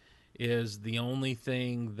 Is the only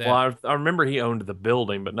thing that... Well, I remember he owned the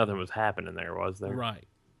building, but nothing was happening there, was there? Right.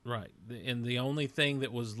 And the only thing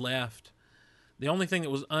that was left, the only thing that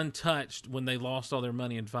was untouched when they lost all their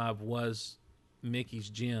money in 5 was Mickey's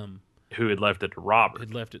gym. Who had left it to Robert.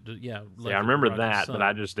 Had left it to, yeah. I remember that, but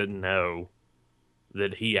I just didn't know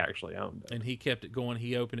that he actually owned it. And he kept it going.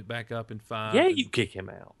 He opened it back up in 5. Yeah, you kick him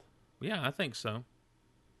out. Yeah, I think so.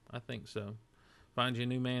 Find you a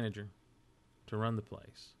new manager to run the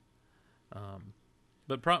place.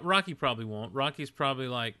 But Rocky probably won't. Rocky's probably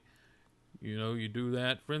like, you know, you do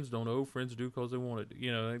that. Friends don't know. Friends do because they want it.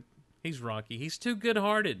 You know, he's Rocky. He's too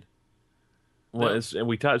good-hearted. Well, and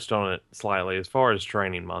we touched on it slightly. As far as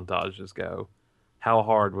training montages go, how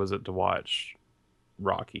hard was it to watch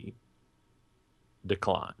Rocky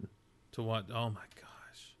decline? To what? Oh, my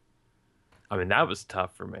gosh. I mean, that was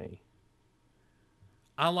tough for me.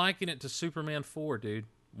 I liken it to Superman 4, dude.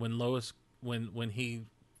 When Lois, when he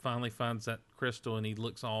finally finds that crystal and he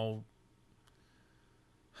looks all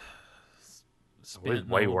spent. It was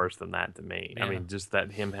way worse than that to me. Yeah. I mean, just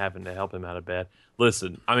that him having to help him out of bed.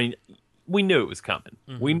 Listen, I mean, we knew it was coming.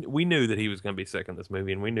 Mm-hmm. We knew that he was going to be sick in this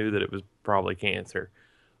movie, and we knew that it was probably cancer.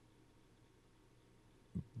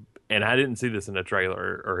 And I didn't see this in a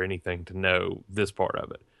trailer or anything to know this part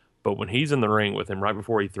of it. But when he's in the ring with him, right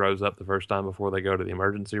before he throws up the first time before they go to the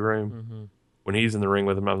emergency room, when he's in the ring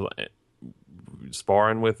with him, I was like,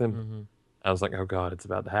 sparring with him. I was like, oh God, it's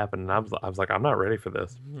about to happen. And I was like, I'm not ready for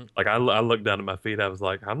this. Like I looked down at my feet. I was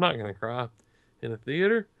like, I'm not going to cry in a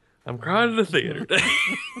theater. I'm crying in the theater.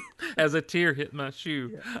 As a tear hit my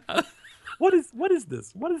shoe. Yeah. What is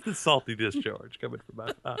this? What is this salty discharge coming from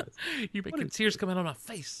my eyes? You're making tears coming on my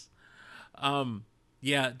face.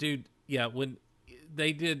 Yeah, dude. Yeah, when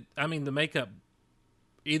they did, I mean, the makeup,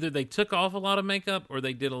 either they took off a lot of makeup or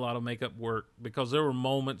they did a lot of makeup work, because there were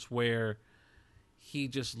moments where he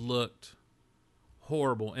just looked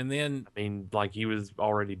horrible. And then, I mean, like he was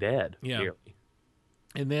already dead. Yeah. Nearly.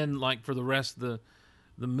 And then, like, for the rest of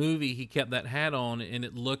the movie, he kept that hat on, and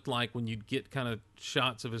it looked like when you'd get kind of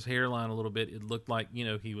shots of his hairline a little bit, it looked like, you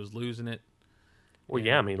know, he was losing it. Well,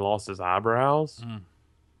 yeah, I mean, he lost his eyebrows.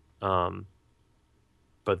 But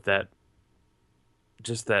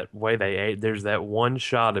just that way they ate, there's that one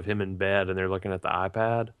shot of him in bed and they're looking at the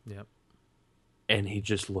iPad. Yep. And he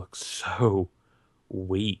just looks so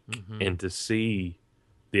weak. And to see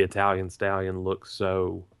the Italian Stallion look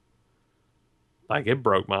so, like, it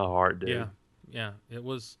broke my heart, dude. Yeah. It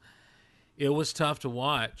it was tough to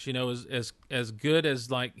watch. You know, as good as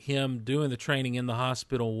like him doing the training in the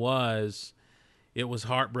hospital was, it was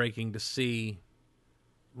heartbreaking to see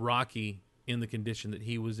Rocky in the condition that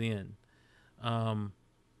he was in. But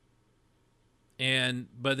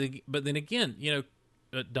then again, you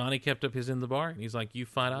know, Donnie kept up his end of the bargain. He's like, "You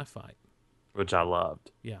fight, I fight," which I loved.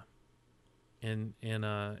 Yeah, and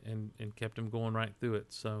kept him going right through it.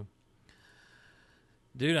 So,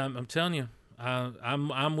 dude, I'm telling you,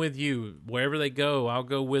 I'm with you. Wherever they go, I'll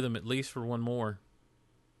go with them at least for one more.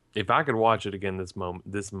 If I could watch it again this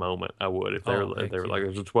moment, I would. If they were like,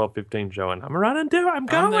 there's a 12:15 show, and I'm running to it. I'm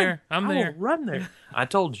going. I'm there. Run there. I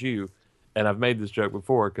told you, and I've made this joke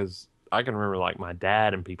before because I can remember like my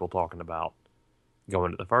dad and people talking about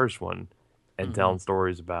going to the first one and telling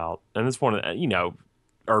stories about, and it's one of, you know,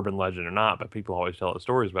 urban legend or not, but people always tell us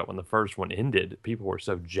stories about when the first one ended. People were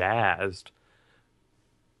so jazzed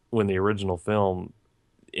when the original film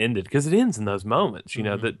ended because it ends in those moments. You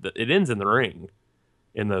know, that it ends in the ring.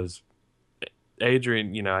 In those,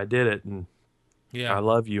 Adrian, you know, I did it, and I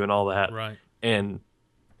love you, and all that, right? And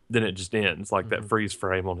then it just ends like that freeze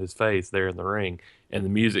frame on his face there in the ring, and the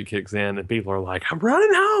music kicks in, and people are like, "I'm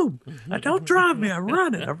running home! Don't drive me! I'm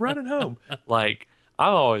running home!" Like I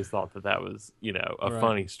always thought that was, you know, a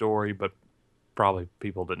funny story, but probably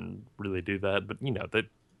people didn't really do that. But you know that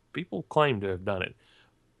people claim to have done it.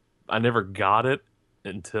 I never got it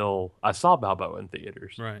until I saw Balboa in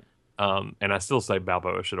theaters, right? And I still say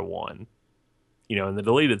Balboa should have won. You know, in the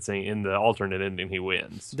deleted scene, in the alternate ending, he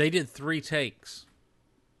wins. They did 3 takes.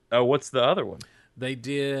 Oh, what's the other one? They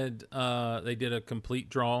did a complete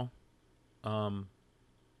draw,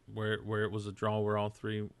 where it was a draw where all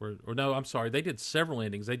 3 were. Or no, I'm sorry, they did several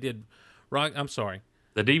endings. They did I'm sorry.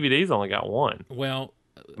 The DVD's only got one. Well,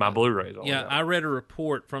 my Blu-ray's only got one. I read a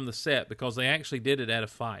report from the set because they actually did it at a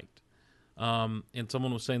fight, and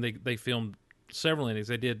someone was saying they filmed several endings.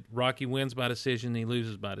 They did Rocky wins by decision, and he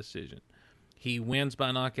loses by decision. He wins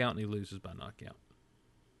by knockout, and he loses by knockout.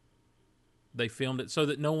 They filmed it so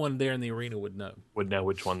that no one there in the arena would know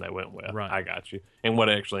which one they went with. Right. I got you. And what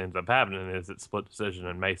actually ends up happening is it's split decision,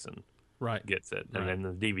 and Mason gets it. And Right. then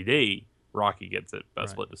the DVD, Rocky gets it by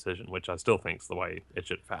split decision, which I still think is the way it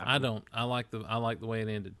should have happened. I don't. I like the way it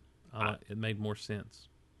ended. It made more sense.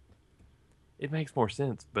 It makes more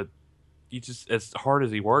sense, but you just, as hard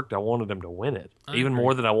as he worked, I wanted him to win it. I Even agree.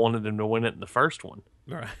 more than I wanted him to win it in the first one.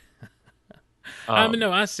 Right. I mean,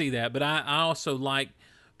 no, I see that, but I also like,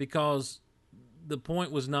 because the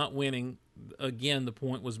point was not winning. Again, the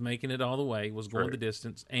point was making it all the way, was going the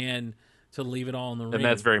distance, and to leave it all in the ring. And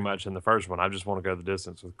that's very much in the first one. I just want to go the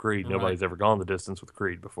distance with Creed. Nobody's ever gone the distance with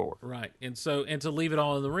Creed before. Right. And to leave it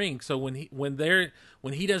all in the ring. So when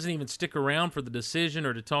he doesn't even stick around for the decision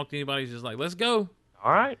or to talk to anybody, he's just like, "Let's go."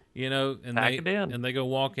 All right. You know, and Pack it in. and they go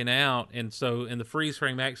walking out, and the freeze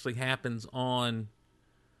frame actually happens on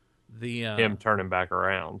the him turning back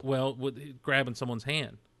around. Well, with grabbing someone's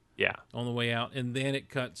hand. Yeah. On the way out, and then it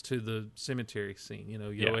cuts to the cemetery scene. You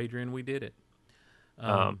know, Adrian, we did it.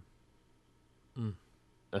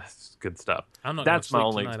 That's good stuff. That's my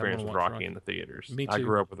only experience with Rocky in the theaters. Me too. I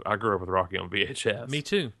grew up with Rocky on VHS. Me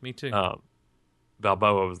too.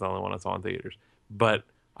 Balboa was the only one I saw in theaters, but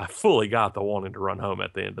I fully got the wanting to run home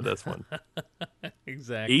at the end of this one.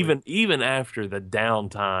 Exactly. Even after the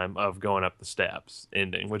downtime of going up the steps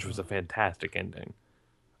ending, which was a fantastic ending,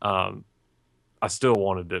 I was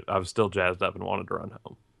still jazzed up and wanted to run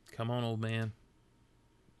home. Come on, old man.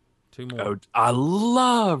 2 more. Oh, I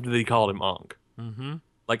loved that he called him Unc. Mm-hmm.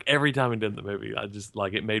 Like every time he did the movie, I just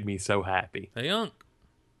it made me so happy. Hey, Unc.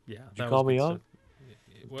 Yeah. Did you call me Unc?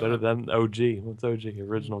 Well, better than OG. What's OG?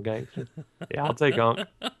 Original Gangster. Yeah, I'll take Unc.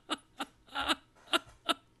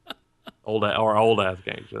 Old ass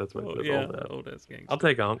gangster. That's what it says. Yeah, old ass gangster. I'll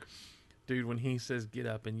take Unc. Dude, when he says "get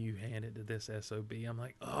up" and you hand it to this SOB, I'm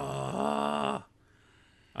like, oh.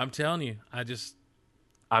 I'm telling you,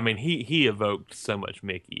 he evoked so much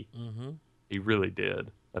Mickey. Mm-hmm. He really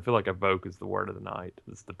did. I feel like evoke is the word of the night.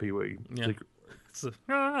 It's the Pee Wee secret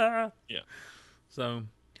word. Yeah. So,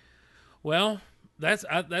 well, that's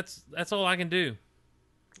all I can do.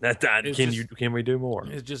 Can we do more?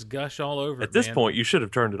 It's just gush all over. At this point, you should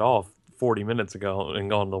have turned it off 40 minutes ago and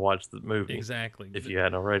gone to watch the movie. Exactly. If you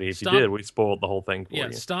hadn't already. If you did, we spoiled the whole thing for you.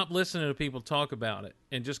 Yeah, stop listening to people talk about it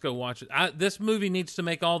and just go watch it. This movie needs to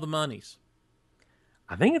make all the monies.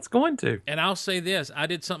 I think it's going to. And I'll say this. I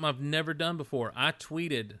did something I've never done before. I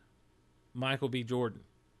tweeted Michael B. Jordan.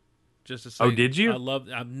 Just to say. Oh, did you?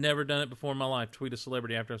 I've never done it before in my life. Tweet a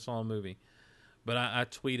celebrity after I saw a movie. But I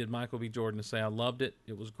tweeted Michael B. Jordan to say I loved it.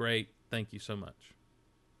 It was great. Thank you so much.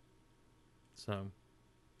 So.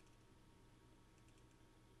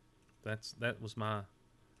 that was my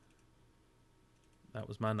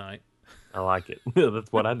night. I like it.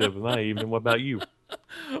 That's what I did with my evening. What about you?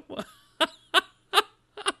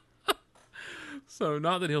 So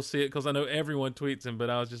not that he'll see it because I know everyone tweets him, but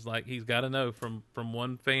I was just like, he's got to know from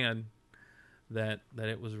one fan that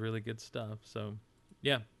it was really good stuff. So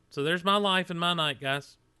yeah, so there's my life and my night,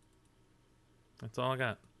 guys. That's all I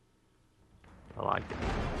got. I like it.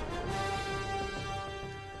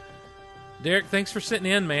 Derek, thanks for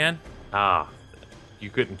sitting in, man. You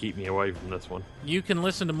couldn't keep me away from this one. You can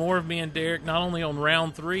listen to more of me and Derek not only on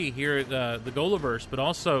Round 3 here at the Golaverse, but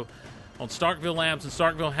also on Starkville Labs and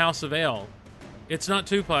Starkville House of L. It's not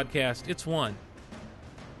 2 podcasts, it's 1,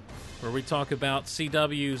 where we talk about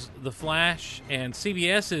CW's The Flash and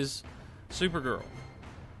CBS's Supergirl.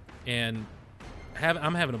 And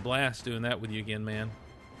I'm having a blast doing that with you again, man.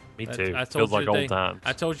 Me too. Feels like old times.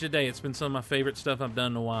 I told you today, it's been some of my favorite stuff I've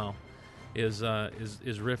done in a while. Is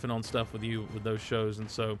riffing on stuff with you with those shows.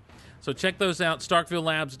 And so check those out.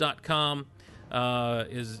 StarkvilleLabs.com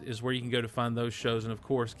is where you can go to find those shows, and of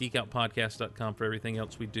course GeekOutPodcast.com for everything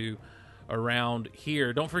else we do around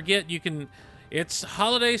here. Don't forget, it's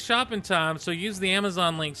holiday shopping time, so use the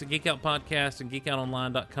Amazon links at Geek Out Podcast and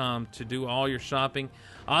GeekOutOnline.com to do all your shopping.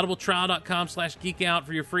 AudibleTrial.com/GeekOut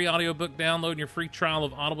for your free audiobook download and your free trial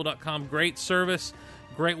of Audible.com. Great service,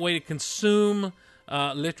 great way to consume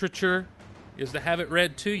literature is to have it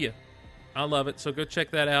read to you. I love it, so go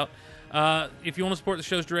check that out. If you want to support the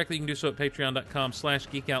shows directly, you can do so at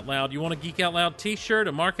patreon.com/geekoutloud. You want a Geek Out Loud t-shirt,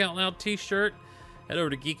 a Mark Out Loud t-shirt, head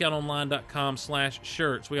over to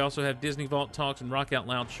geekoutonline.com/shirts. We also have Disney Vault Talks and Rock Out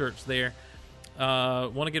Loud shirts there.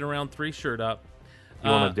 Want to get a Round 3 shirt up. You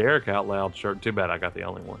want a Derek Out Loud shirt? Too bad I got the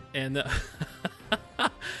only one. And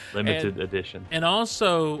limited edition. And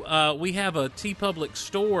also, we have a TeePublic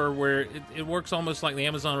store where it works almost like the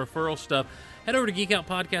Amazon referral stuff. Head over to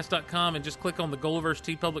geekoutpodcast.com and just click on the Golaverse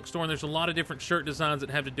TeePublic store, and there's a lot of different shirt designs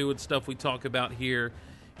that have to do with stuff we talk about here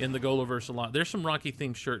in the Golaverse a lot. There's some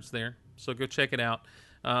Rocky-themed shirts there, so go check it out.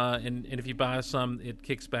 And if you buy some, it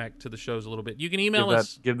kicks back to the shows a little bit. You can email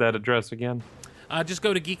us. Give that address again. Just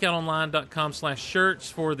go to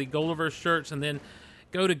geekoutonline.com/shirts for the Golaverse shirts, and then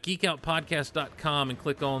go to geekoutpodcast.com and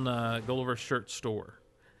click on Golaverse Shirt Store,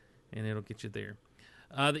 and it'll get you there.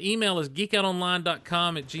 The email is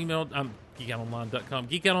geekoutonline.com at gmail. Geekoutonline.com.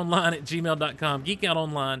 Geekoutonline@gmail.com.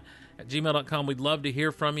 Geekoutonline@gmail.com. We'd love to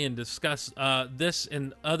hear from you and discuss this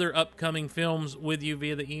and other upcoming films with you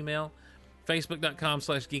via the email.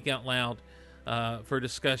 Facebook.com/geekoutloud for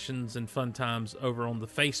discussions and fun times over on the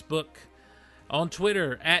Facebook. On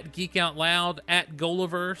Twitter, at geekoutloud, at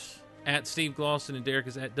Golaverse, at Steve Glosson, and Derek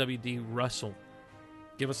is at WD Russell.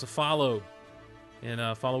 Give us a follow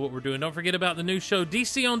and follow what we're doing. Don't forget about the new show,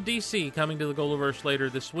 DC on DC, coming to the Golaverse later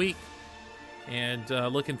this week. And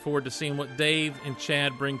looking forward to seeing what Dave and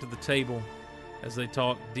Chad bring to the table as they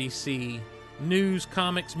talk DC news,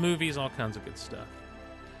 comics, movies, all kinds of good stuff.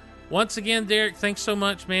 Once again, Derek, thanks so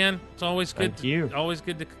much, man. It's always good. Thank you. Always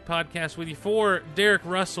good to podcast with you. For Derek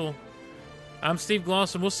Russell, I'm Steve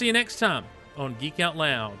Glosson. We'll see you next time on Geek Out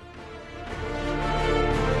Loud.